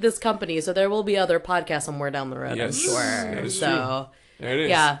LLC'd this company, so there will be other podcasts somewhere down the road, Yes. I'm sure. That is So, true. There it is.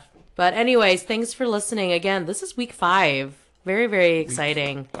 yeah. But anyways, thanks for listening. Again, this is week 5. Very, very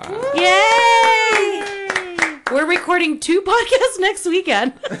exciting. Yay! We're recording 2 podcasts next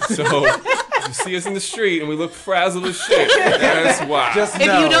weekend. So, if you see us in the street and we look frazzled as shit, that's why. Just If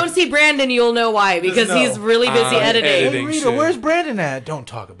you don't see Brandon, you'll know why, because know. he's really busy editing. editing. Hey, Rita, where's Brandon at? Don't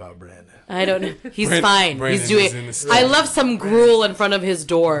talk about Brandon. I don't know. He's Brandon fine. He's is doing. in the store. I left some gruel in front of his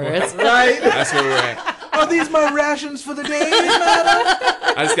door. It's, Right? That's where we're at. Are these my rations for the day, madam?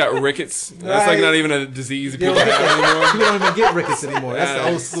 I just got rickets. That's like not even a disease that people have You anymore. don't even get rickets anymore. That's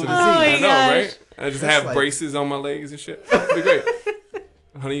the old school disease. I know, gosh. right? I just have braces on my legs and shit. It'd be great.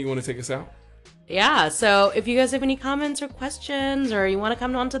 Honey, you want to take us out? yeah. So if you guys have any comments or questions, or you want to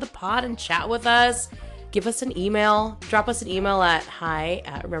come onto the pod and chat with us, give us an email. Drop us an email at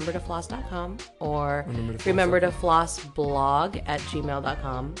hi@remembertofloss.com or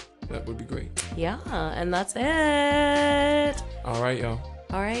remembertoflossblog@gmail.com. That would be great. Yeah, and that's it. All right, y'all.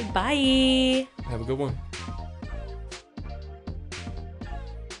 All right, bye. Have a good one.